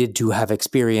needed to have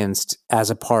experienced as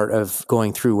a part of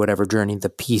going through whatever journey the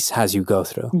piece has you go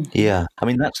through. Yeah. I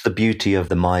mean, that's the beauty of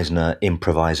the Meisner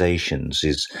improvisations,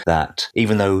 is that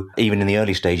even though even in the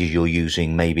early stages you're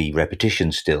using maybe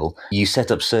repetition still, you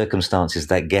set up circumstances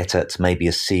that get at maybe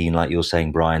a scene, like you're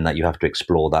saying, Brian, that you have to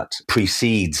explore that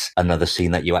precedes another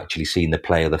scene that you actually see in the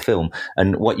play or the film.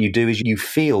 And what you do is you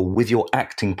feel with your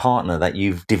acting partner that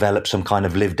you've developed some kind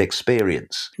of lived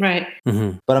experience. Right.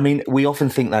 Mm-hmm. But I mean, we often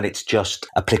think that it's just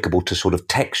applicable to sort of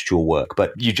textual work.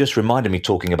 But you just reminded me,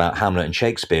 talking about Hamlet and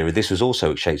Shakespeare, this was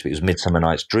also Shakespeare, it was Midsummer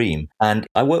Night's Dream. And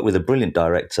I worked with a brilliant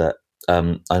director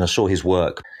and I saw his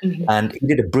work. Mm-hmm. And he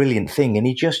did a brilliant thing, and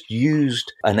he just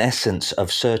used an essence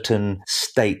of certain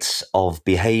states of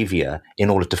behavior in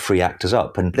order to free actors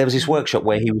up. And there was this workshop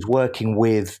where he was working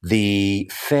with the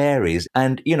fairies.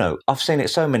 And, I've seen it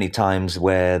so many times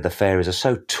where the fairies are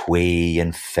so twee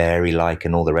and fairy-like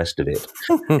and all the rest of it.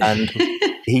 And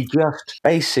he just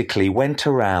basically went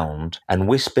around and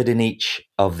whispered in each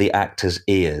of the actors'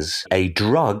 ears a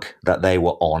drug that they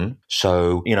were on.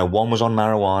 So, one was on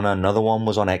marijuana, another one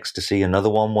was on ecstasy, another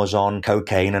one was on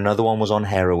cocaine, another one was on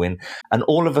heroin. And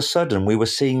all of a sudden, we were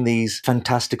seeing these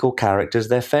fantastical characters.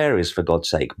 They're fairies, for God's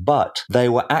sake. But they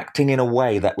were acting in a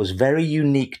way that was very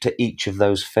unique to each of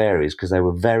those fairies because they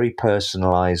were very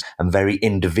personalized and very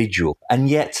individual. And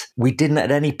yet, we didn't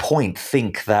at any point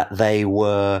think that they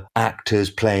were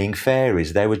actors playing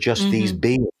fairies. They were just these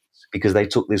beings, because they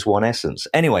took this one essence.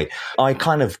 Anyway, I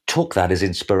kind of took that as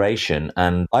inspiration,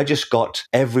 and I just got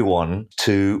everyone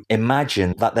to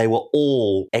imagine that they were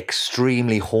all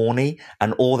extremely horny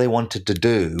and all they wanted to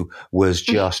do was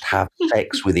just have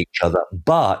sex with each other,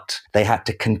 but they had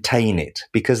to contain it,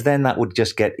 because then that would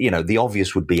just get, the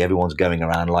obvious would be everyone's going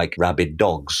around like rabid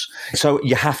dogs. So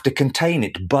you have to contain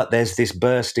it, but there's this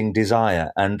bursting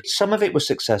desire, and some of it was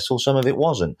successful, some of it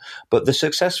wasn't. But the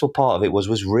successful part of it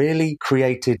was really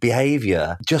created behavior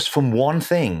just from one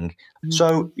thing.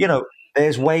 So,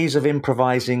 there's ways of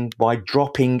improvising by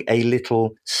dropping a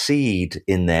little seed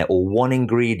in there or one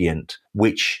ingredient,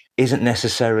 which isn't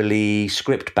necessarily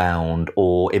script bound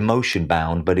or emotion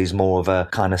bound, but is more of a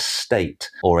kind of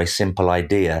state or a simple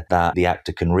idea that the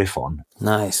actor can riff on.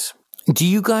 Nice. Do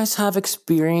you guys have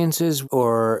experiences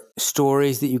or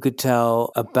stories that you could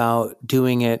tell about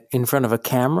doing it in front of a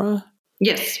camera?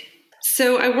 Yes.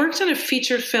 So I worked on a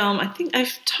feature film. I think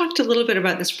I've talked a little bit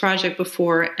about this project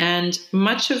before, and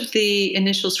much of the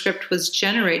initial script was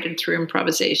generated through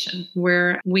improvisation,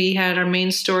 where we had our main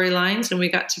storylines and we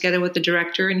got together with the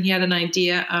director, and he had an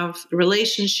idea of the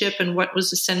relationship and what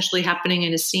was essentially happening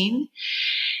in a scene.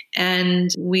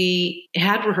 And we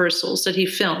had rehearsals that he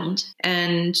filmed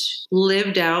and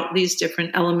lived out these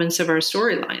different elements of our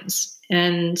storylines.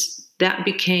 And that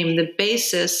became the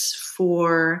basis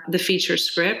for the feature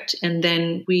script. And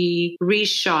then we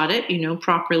reshot it,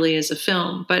 properly as a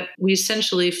film. But we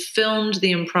essentially filmed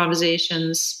the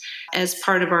improvisations as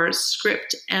part of our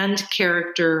script and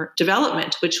character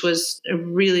development, which was a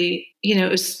really,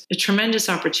 it was a tremendous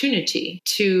opportunity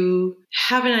to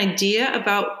have an idea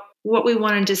about what we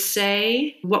wanted to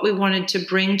say, what we wanted to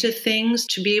bring to things,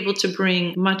 to be able to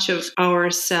bring much of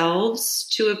ourselves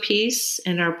to a piece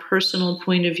and our personal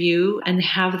point of view and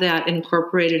have that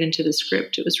incorporated into the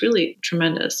script. It was really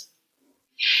tremendous.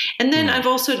 And then I've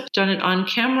also done it on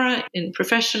camera in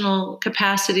professional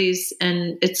capacities,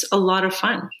 and it's a lot of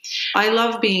fun. I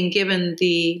love being given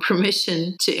the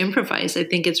permission to improvise. I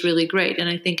think it's really great. And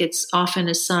I think it's often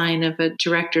a sign of a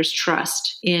director's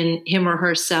trust in him or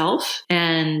herself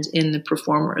and in the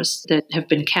performers that have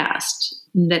been cast,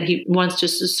 that he wants to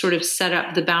sort of set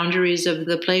up the boundaries of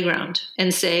the playground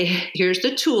and say, here's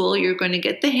the tool, you're going to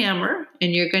get the hammer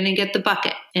and you're going to get the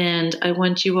bucket. And I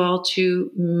want you all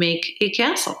to make a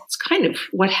castle. It's kind of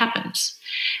what happens.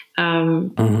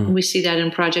 We see that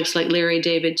in projects like Larry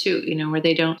David too, where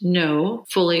they don't know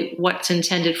fully what's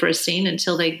intended for a scene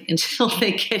until they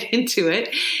get into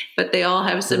it. But they all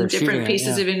have some different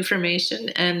pieces of information,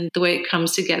 and the way it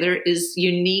comes together is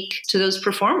unique to those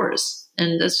performers.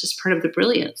 And that's just part of the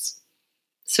brilliance.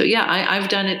 So yeah, I've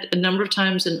done it a number of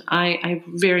times, and I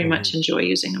very much enjoy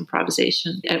using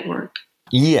improvisation at work.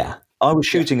 Yeah. I was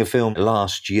shooting a film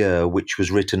last year, which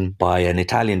was written by an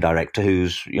Italian director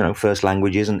whose, first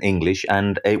language isn't English,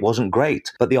 and it wasn't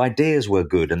great. But the ideas were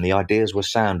good, and the ideas were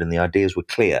sound, and the ideas were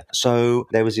clear. So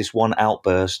there was this one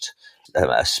outburst,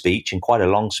 a speech, and quite a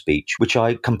long speech, which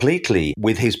I completely,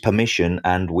 with his permission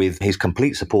and with his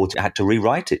complete support, had to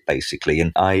rewrite it basically.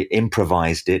 And I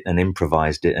improvised it and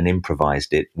improvised it and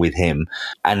improvised it with him.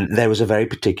 And there was a very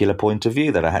particular point of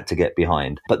view that I had to get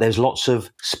behind. But there's lots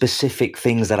of specific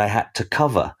things that I had to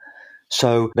cover.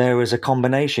 So there was a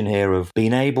combination here of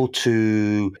being able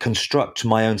to construct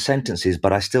my own sentences,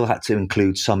 but I still had to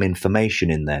include some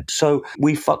information in there. So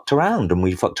we fucked around, and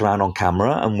we fucked around on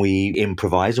camera, and we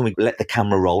improvised, and we let the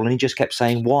camera roll, and he just kept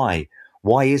saying, why?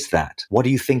 Why is that? What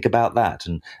do you think about that?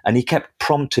 And he kept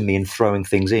prompting me and throwing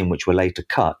things in, which were later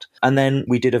cut. And then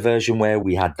we did a version where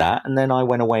we had that, and then I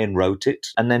went away and wrote it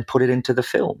and then put it into the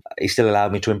film. He still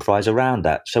allowed me to improvise around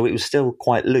that. So it was still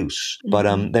quite loose, but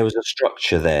there was a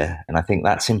structure there. And I think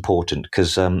that's important,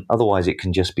 because otherwise it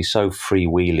can just be so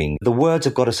freewheeling. The words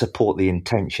have got to support the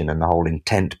intention and the whole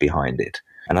intent behind it.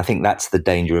 And I think that's the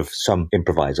danger of some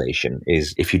improvisation,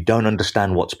 is if you don't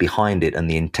understand what's behind it and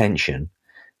the intention,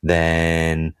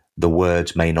 then the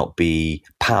words may not be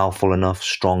powerful enough,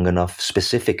 strong enough,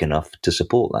 specific enough to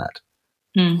support that.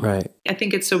 Right. I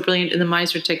think it's so brilliant in the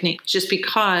Miser technique, just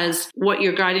because what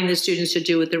you're guiding the students to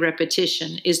do with the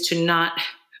repetition is to not,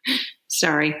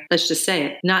 let's just say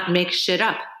it, not make shit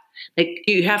up. Like,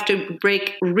 you have to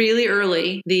break really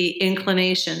early the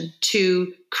inclination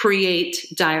to create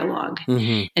dialogue.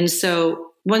 Mm-hmm. And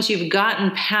so once you've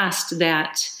gotten past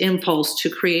that impulse to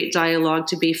create dialogue,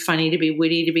 to be funny, to be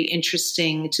witty, to be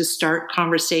interesting, to start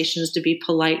conversations, to be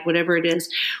polite, whatever it is,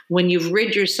 when you've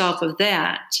rid yourself of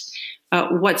that,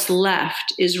 what's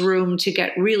left is room to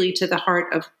get really to the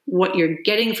heart of what you're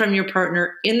getting from your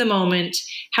partner in the moment,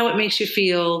 how it makes you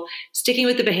feel, sticking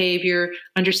with the behavior,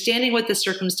 understanding what the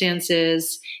circumstance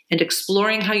is, and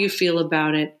exploring how you feel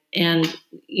about it. And,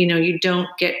 you don't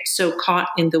get so caught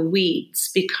in the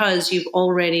weeds because you've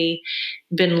already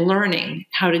been learning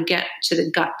how to get to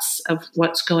the guts of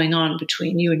what's going on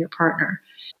between you and your partner.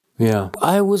 Yeah.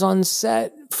 I was on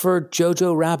set for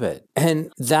Jojo Rabbit,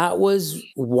 and that was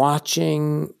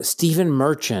watching Stephen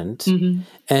Merchant and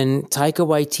Taika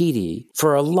Waititi,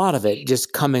 for a lot of it,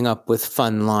 just coming up with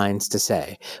fun lines to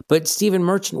say. But Stephen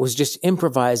Merchant was just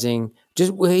improvising.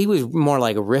 He was more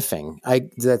like riffing.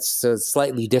 That's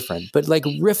slightly different, but like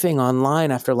riffing on line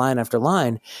after line after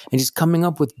line, and just coming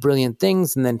up with brilliant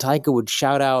things. And then Taika would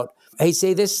shout out, "Hey,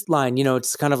 say this line."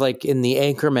 It's kind of like in The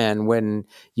Anchorman when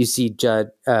you see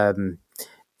Judd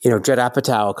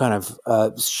Apatow kind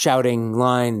of shouting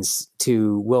lines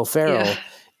to Will Ferrell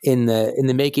in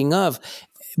the making of.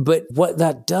 But what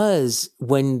that does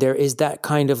when there is that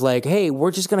kind of like, hey,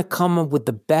 we're just going to come up with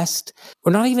the best,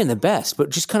 or not even the best, but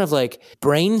just kind of like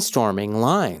brainstorming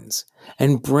lines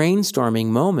and brainstorming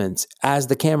moments as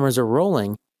the cameras are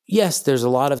rolling. Yes, there's a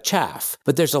lot of chaff,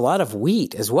 but there's a lot of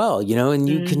wheat as well, and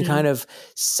you can kind of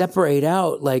separate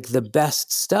out like the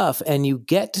best stuff, and you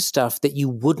get to stuff that you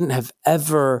wouldn't have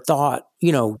ever thought.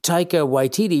 Taika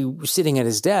Waititi sitting at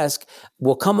his desk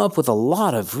will come up with a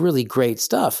lot of really great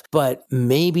stuff, but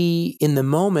maybe in the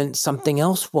moment, something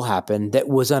else will happen that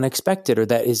was unexpected or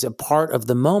that is a part of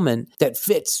the moment that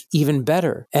fits even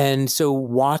better. And so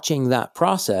watching that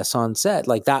process on set,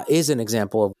 like that is an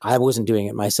example of, I wasn't doing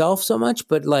it myself so much,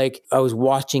 but like I was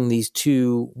watching these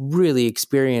two really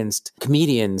experienced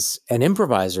comedians and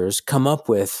improvisers come up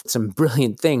with some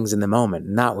brilliant things in the moment.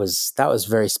 And that was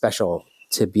very special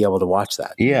to be able to watch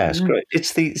that. Yeah, it's great.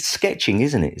 It's the sketching,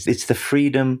 isn't it? It's the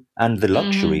freedom and the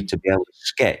luxury to be able to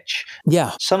sketch.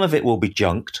 Yeah. Some of it will be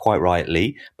junked, quite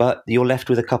rightly, but you're left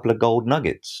with a couple of gold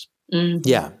nuggets.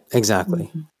 Yeah, exactly.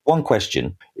 One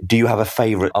question. Do you have a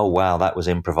favorite? Oh, wow, that was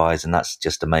improvised and that's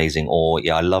just amazing. Or,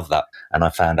 yeah, I love that. And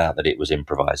I found out that it was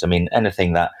improvised. I mean,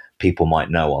 anything that people might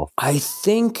know of. I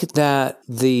think that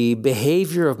the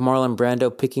behavior of Marlon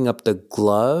Brando picking up the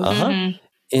glove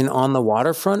in On the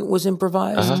Waterfront was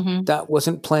improvised. That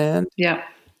wasn't planned. Yeah.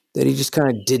 That he just kind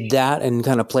of did that and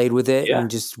kind of played with it and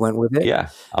just went with it. Yeah.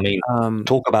 I mean,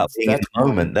 talk about being in the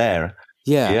moment there.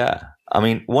 Yeah. Yeah. I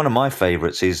mean, one of my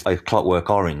favorites is A Clockwork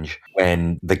Orange,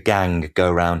 when the gang go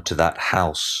round to that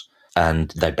house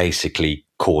and they basically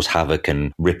cause havoc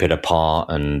and rip it apart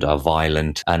and are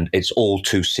violent, and it's all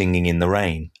to Singing in the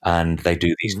Rain, and they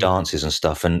do these dances and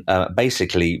stuff, and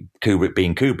basically Kubrick,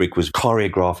 being Kubrick, was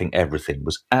choreographing everything,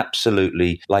 was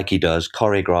absolutely, like he does,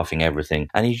 choreographing everything,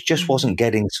 and he just wasn't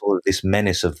getting sort of this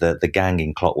menace of the gang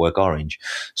in Clockwork Orange.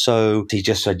 So he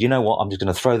just said, you know what, I'm just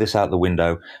going to throw this out the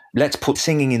window, let's put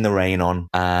Singing in the Rain on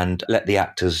and let the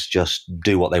actors just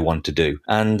do what they want to do.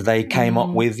 And they came up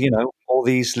with, all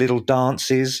these little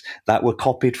dances that were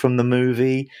copied from the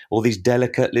movie, all these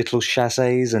delicate little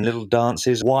chasses and little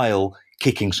dances while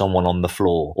kicking someone on the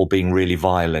floor or being really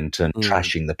violent and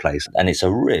trashing the place. And it's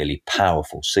a really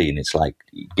powerful scene. It's like,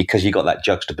 because you got that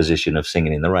juxtaposition of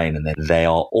Singing in the Rain, and then they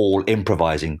are all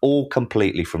improvising, all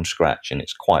completely from scratch, and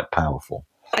it's quite powerful.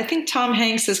 I think Tom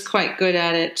Hanks is quite good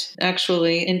at it,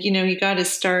 actually. And, he got his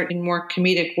start in more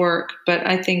comedic work, but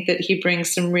I think that he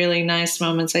brings some really nice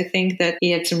moments. I think that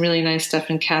he had some really nice stuff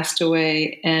in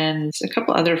Castaway and a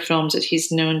couple other films that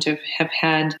he's known to have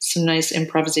had some nice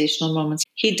improvisational moments.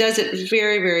 He does it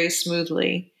very, very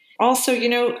smoothly. Also,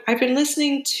 I've been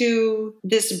listening to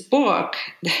this book.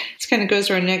 This kind of goes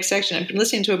to our next section. I've been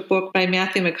listening to a book by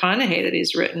Matthew McConaughey that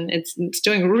he's written. It's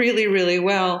doing really, really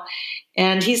well.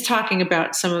 And he's talking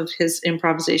about some of his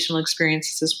improvisational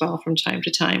experiences as well from time to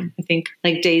time. I think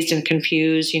like Dazed and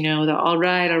Confused, the all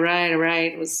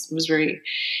right was very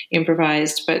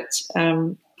improvised. But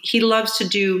he loves to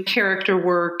do character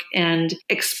work and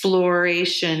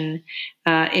exploration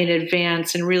in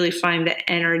advance and really find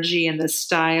the energy and the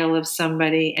style of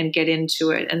somebody and get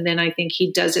into it. And then I think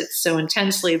he does it so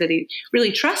intensely that he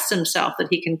really trusts himself that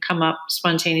he can come up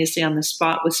spontaneously on the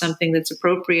spot with something that's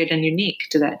appropriate and unique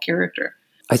to that character.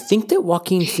 I think that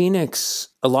Joaquin Phoenix,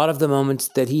 a lot of the moments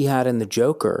that he had in The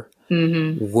Joker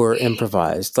were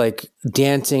improvised, like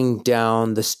dancing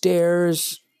down the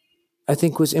stairs, I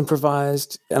think was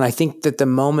improvised. And I think that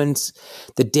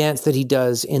the dance that he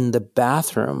does in the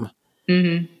bathroom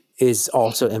is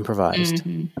also improvised,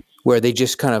 where they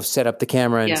just kind of set up the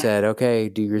camera and said, okay,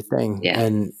 do your thing. Yeah.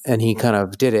 And he kind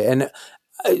of did it. And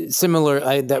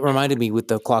that reminded me with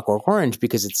the Clockwork Orange,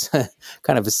 because it's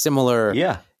kind of a similar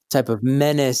type of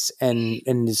menace and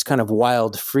this kind of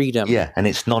wild freedom. Yeah, and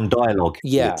it's non-dialogue.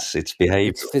 Yeah. It's behavior.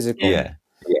 It's physical. Yeah.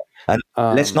 And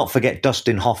let's not forget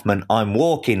Dustin Hoffman, I'm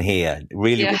walking here,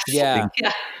 really responding,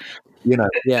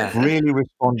 really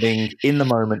responding in the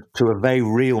moment to a very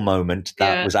real moment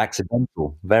that was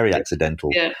accidental, very accidental.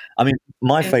 Yeah. I mean,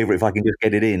 my favorite, if I can just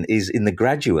get it in, is in The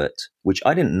Graduate, which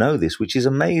I didn't know this, which is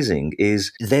amazing,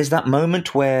 is there's that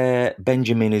moment where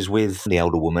Benjamin is with the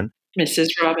elder woman, Mrs.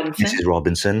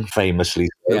 Robinson, famously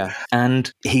so. Yeah. And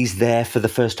he's there for the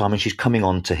first time and she's coming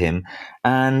on to him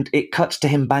and it cuts to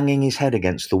him banging his head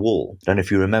against the wall. Don't know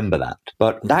if you remember that.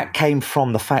 But that came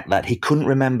from the fact that he couldn't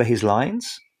remember his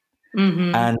lines.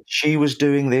 And she was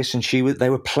doing this and they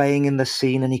were playing in the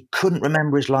scene and he couldn't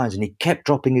remember his lines and he kept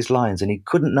dropping his lines and he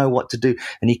couldn't know what to do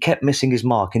and he kept missing his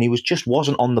mark and he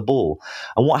wasn't on the ball.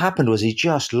 And what happened was he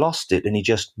just lost it and he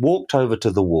just walked over to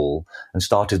the wall and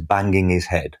started banging his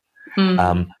head.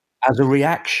 As a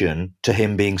reaction to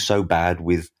him being so bad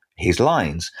with his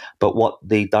lines. But what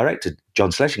the director,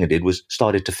 John Schlesinger, did was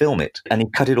started to film it and he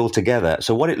cut it all together.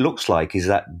 So what it looks like is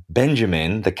that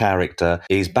Benjamin, the character,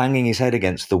 is banging his head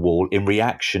against the wall in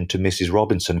reaction to Mrs.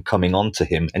 Robinson coming on to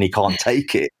him and he can't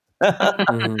take it.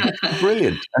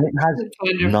 Brilliant. And it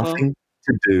has nothing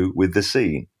to do with the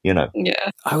scene, Yeah.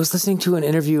 I was listening to an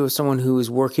interview of someone who was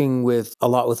working a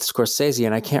lot with Scorsese,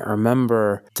 and I can't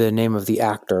remember the name of the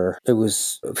actor. It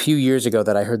was a few years ago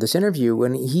that I heard this interview,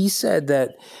 and he said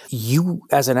that you,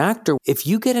 as an actor, if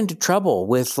you get into trouble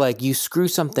with, you screw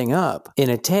something up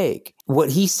in a take, what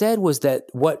he said was that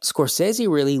what Scorsese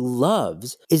really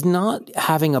loves is not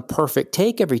having a perfect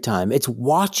take every time. It's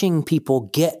watching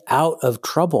people get out of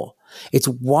trouble. It's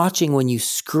watching when you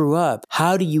screw up,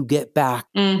 how do you get back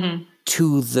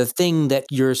to the thing that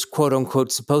you're quote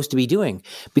unquote supposed to be doing?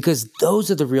 Because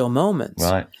those are the real moments.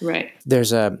 Right.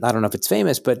 There's I don't know if it's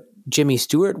famous, but Jimmy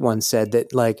Stewart once said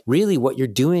that really what you're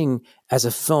doing as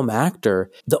a film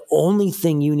actor, the only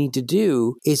thing you need to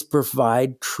do is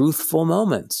provide truthful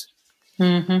moments.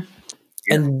 And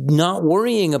not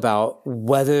worrying about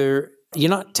whether you're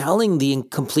not telling the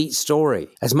incomplete story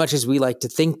as much as we like to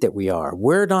think that we are.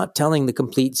 We're not telling the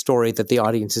complete story that the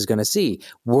audience is going to see.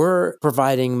 We're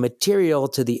providing material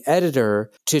to the editor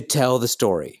to tell the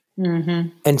story.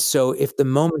 And so if the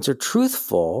moments are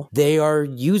truthful, they are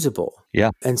usable. Yeah.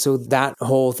 And so that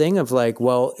whole thing of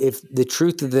if the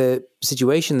truth of the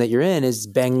situation that you're in is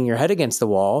banging your head against the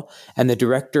wall and the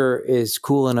director is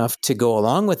cool enough to go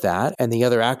along with that and the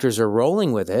other actors are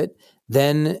rolling with it,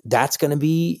 then that's going to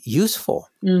be useful.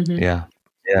 Yeah.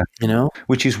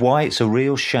 Which is why it's a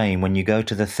real shame when you go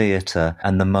to the theatre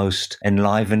and the most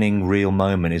enlivening real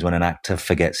moment is when an actor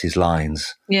forgets his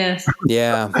lines. Yes.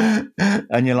 Yeah.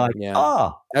 And you're like,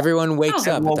 everyone wakes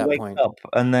up at that point.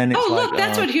 And then it's look,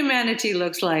 that's what humanity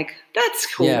looks like.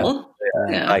 That's cool.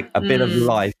 Yeah. Like a bit of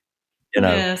life,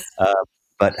 Yes.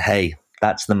 But hey,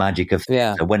 that's the magic of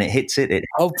theatre. So when it hits it.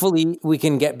 Hopefully we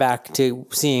can get back to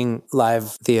seeing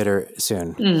live theater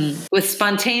soon. With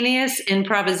spontaneous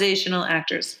improvisational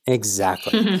actors.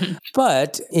 Exactly.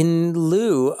 But in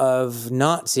lieu of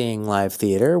not seeing live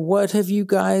theater, what have you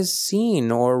guys seen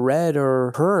or read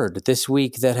or heard this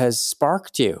week that has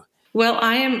sparked you? Well,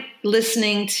 I am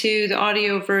listening to the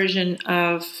audio version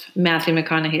of Matthew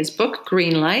McConaughey's book,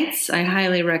 Green Lights. I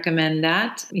highly recommend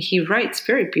that. He writes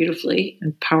very beautifully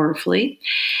and powerfully.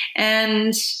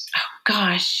 And,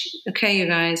 okay, you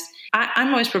guys, I'm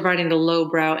always providing the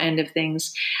lowbrow end of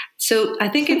things. So I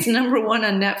think it's number 1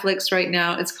 on Netflix right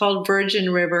now. It's called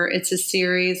Virgin River. It's a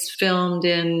series filmed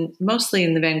mostly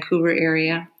in the Vancouver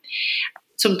area.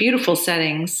 So beautiful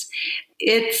settings.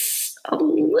 It's a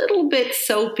little bit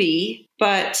soapy,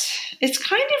 but it's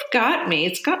kind of got me.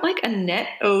 It's got like Annette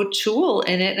O'Toole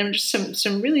in it, and just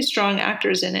some really strong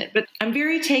actors in it. But I'm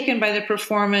very taken by the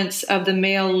performance of the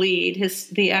male lead.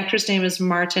 The actor's name is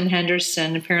Martin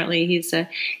Henderson. Apparently, he's a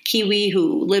Kiwi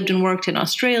who lived and worked in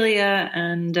Australia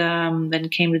and then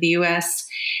came to the U.S.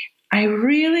 I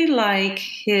really like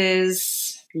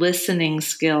his listening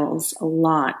skills a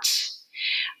lot.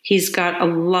 He's got a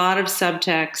lot of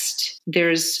subtext.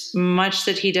 There's much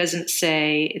that he doesn't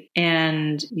say,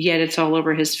 and yet it's all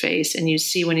over his face. And you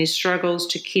see when he struggles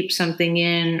to keep something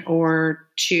in or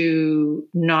to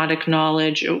not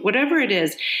acknowledge, or whatever it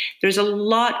is, there's a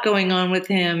lot going on with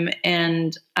him.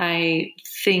 And I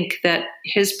think that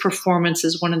his performance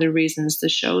is one of the reasons the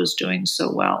show is doing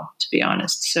so well, to be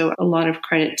honest. So a lot of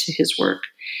credit to his work.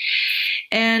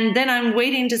 And then I'm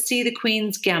waiting to see The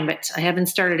Queen's Gambit. I haven't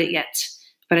started it yet,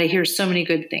 but I hear so many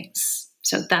good things.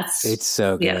 So it's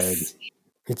so good. Yes.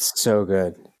 It's so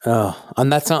good. Oh,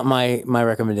 and that's not my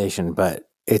recommendation, but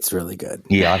it's really good.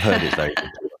 Yeah, I've heard it's very good.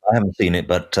 I haven't seen it,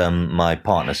 but my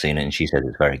partner's seen it and she says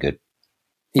it's very good.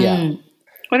 Yeah.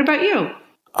 What about you?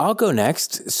 I'll go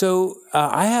next. So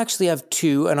I actually have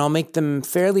two, and I'll make them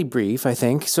fairly brief, I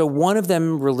think. So one of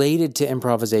them related to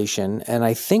improvisation, and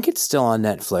I think it's still on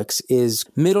Netflix, is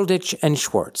Middleditch and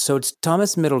Schwartz. So it's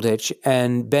Thomas Middleditch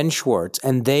and Ben Schwartz,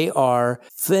 and they are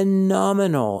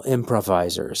phenomenal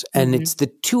improvisers. And it's the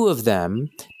two of them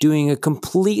doing a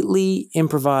completely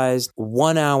improvised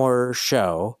 1-hour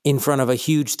show in front of a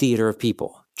huge theater of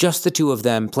people. Just the two of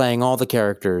them playing all the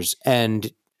characters,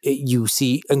 and you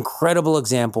see incredible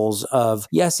examples of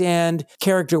yes and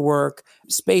character work,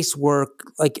 space work,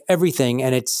 like everything,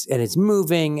 and it's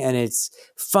moving and it's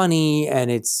funny and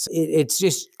it's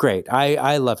just great.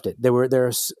 I loved it.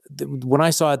 When I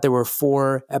saw it, there were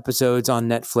 4 episodes on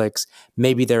Netflix.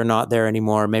 Maybe they're not there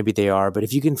anymore. Maybe they are. But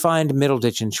if you can find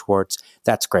Middleditch and Schwartz,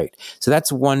 that's great. So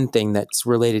that's one thing that's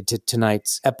related to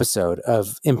tonight's episode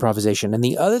of improvisation. And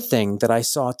the other thing that I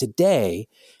saw today,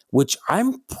 which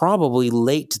I'm probably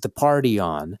late to the party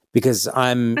on because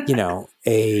I'm, I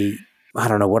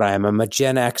don't know what I am. I'm a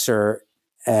Gen Xer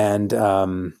and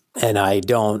I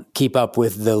don't keep up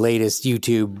with the latest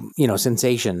YouTube,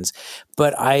 sensations.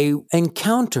 But I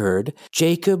encountered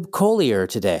Jacob Collier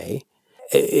today.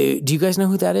 Do you guys know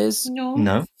who that is?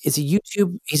 No. He's a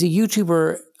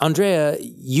YouTuber. Andrea,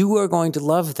 you are going to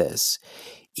love this.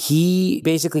 He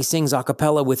basically sings a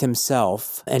cappella with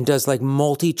himself and does like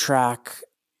multi-track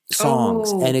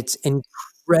songs, and it's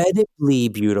incredibly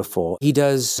beautiful. He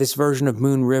does this version of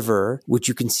Moon River, which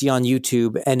you can see on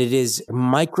YouTube, and it is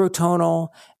microtonal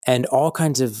and all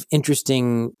kinds of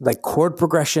interesting like chord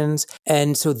progressions.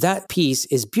 And so that piece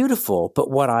is beautiful. But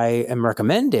what I am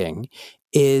recommending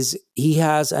is he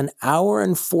has an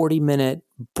 1-40-minute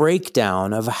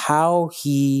breakdown of how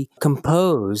he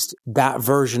composed that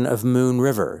version of Moon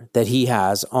River that he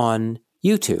has on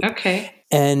YouTube. Okay.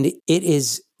 And it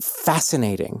is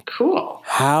fascinating. Cool.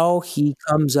 How he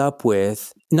comes up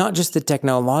with not just the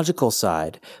technological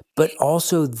side, but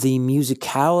also the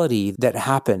musicality that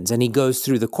happens. And he goes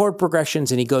through the chord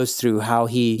progressions and he goes through how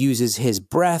he uses his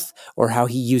breath or how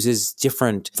he uses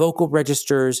different vocal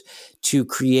registers to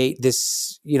create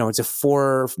this, it's a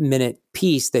 4-minute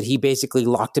piece that he basically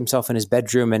locked himself in his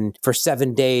bedroom and for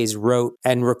 7 days wrote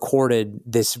and recorded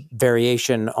this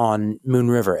variation on Moon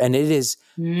River. And it is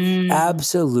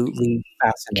absolutely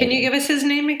fascinating. Can you give us his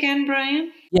name again,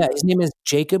 Brian? Yeah, his name is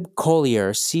Jacob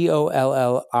Collier,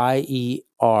 Collier,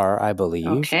 I believe.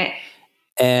 Okay.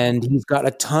 And he's got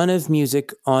a ton of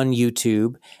music on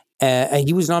YouTube. And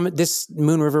he was this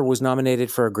Moon River was nominated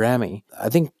for a Grammy. I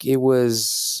think it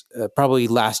was probably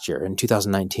last year in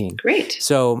 2019. Great.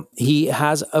 So he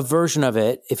has a version of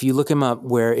it, if you look him up,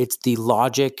 where it's the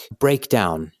Logic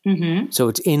breakdown. Mm-hmm. So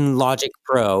it's in Logic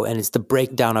Pro, and it's the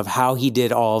breakdown of how he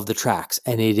did all of the tracks.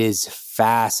 And it is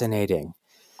fascinating.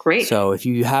 Great. So if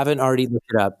you haven't already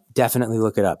looked it up, definitely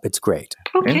look it up. It's great.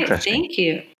 Okay, thank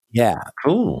you. Yeah.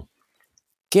 Cool.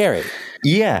 Gary.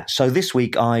 Yeah, so this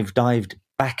week I've dived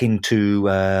back into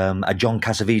a John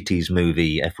Cassavetes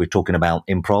movie, if we're talking about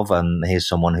improv, and here's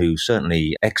someone who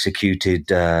certainly executed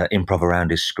improv around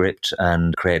his script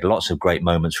and created lots of great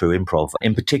moments through improv.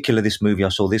 In particular, this movie I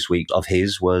saw this week of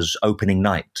his was Opening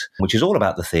Night, which is all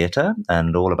about the theatre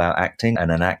and all about acting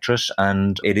and an actress,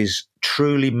 and it is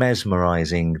truly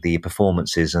mesmerizing, the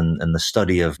performances and the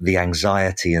study of the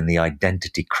anxiety and the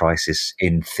identity crisis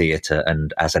in theatre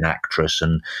and as an actress.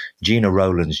 And Gina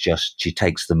Rowlands she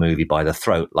takes the movie by the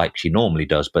throat like she normally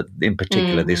does, but in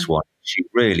particular this one, She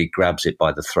really grabs it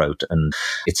by the throat. And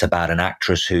it's about an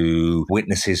actress who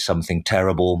witnesses something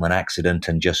terrible, an accident,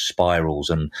 and just spirals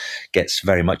and gets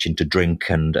very much into drink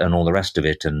and all the rest of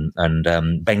it. And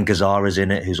Ben Gazzara's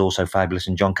in it, who's also fabulous,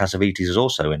 and John Cassavetes is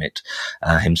also in it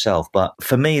himself. But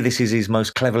for me, this is his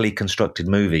most cleverly constructed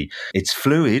movie. It's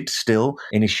fluid still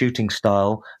in his shooting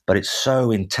style, but it's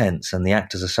so intense and the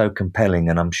actors are so compelling,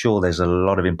 and I'm sure there's a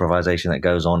lot of improvisation that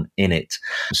goes on in it.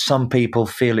 Some people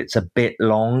feel it's a bit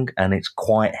long and it's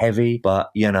quite heavy, but,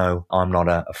 I'm not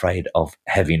afraid of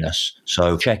heaviness.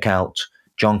 So check out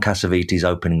John Cassavetes'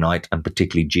 opening night, and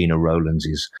particularly Gina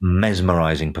Rowlands'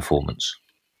 mesmerizing performance.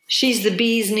 She's the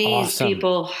bee's knees, Awesome.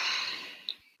 People.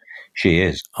 She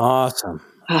is. Awesome.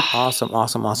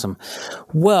 Awesome.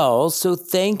 Well, so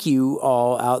thank you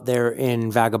all out there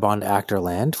in Vagabond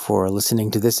Actorland for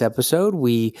listening to this episode.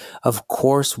 We, of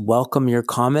course, welcome your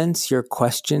comments, your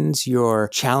questions, your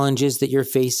challenges that you're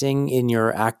facing in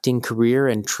your acting career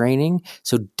and training.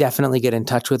 So definitely get in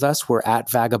touch with us. We're at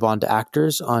Vagabond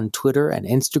Actors on Twitter and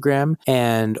Instagram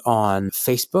and on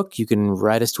Facebook. You can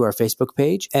write us to our Facebook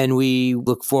page, and we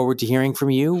look forward to hearing from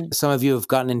you. Some of you have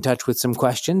gotten in touch with some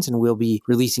questions, and we'll be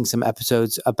releasing some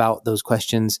episodes about those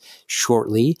questions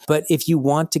shortly. But if you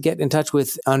want to get in touch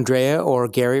with Andrea or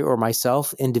Gary or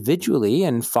myself individually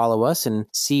and follow us and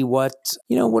see what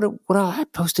I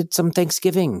posted some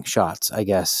Thanksgiving shots, I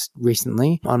guess,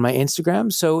 recently on my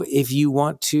Instagram. So if you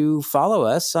want to follow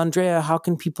us, Andrea, how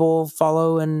can people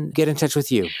follow and get in touch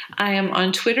with you? I am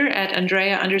on Twitter at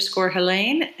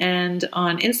Andrea_Helene and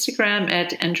on Instagram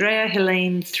at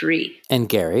AndreaHelene3. And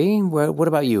Gary, what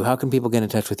about you? How can people get in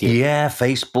touch with you? Yeah,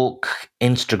 Facebook,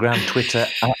 Instagram, Twitter,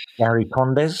 at Gary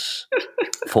Condes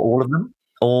for all of them.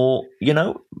 Or,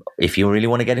 if you really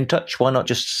want to get in touch, why not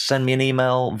just send me an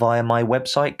email via my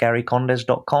website,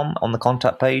 garycondes.com, on the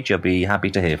contact page. I'll be happy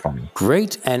to hear from you.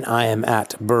 Great. And I am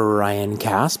at Brian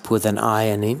Casp with an I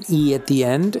and an E at the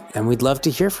end. And we'd love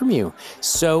to hear from you.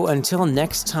 So until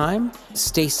next time,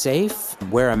 stay safe,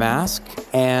 wear a mask,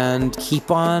 and keep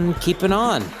on keeping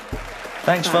on.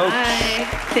 Thanks, folks. Bye.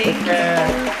 Thank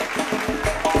you.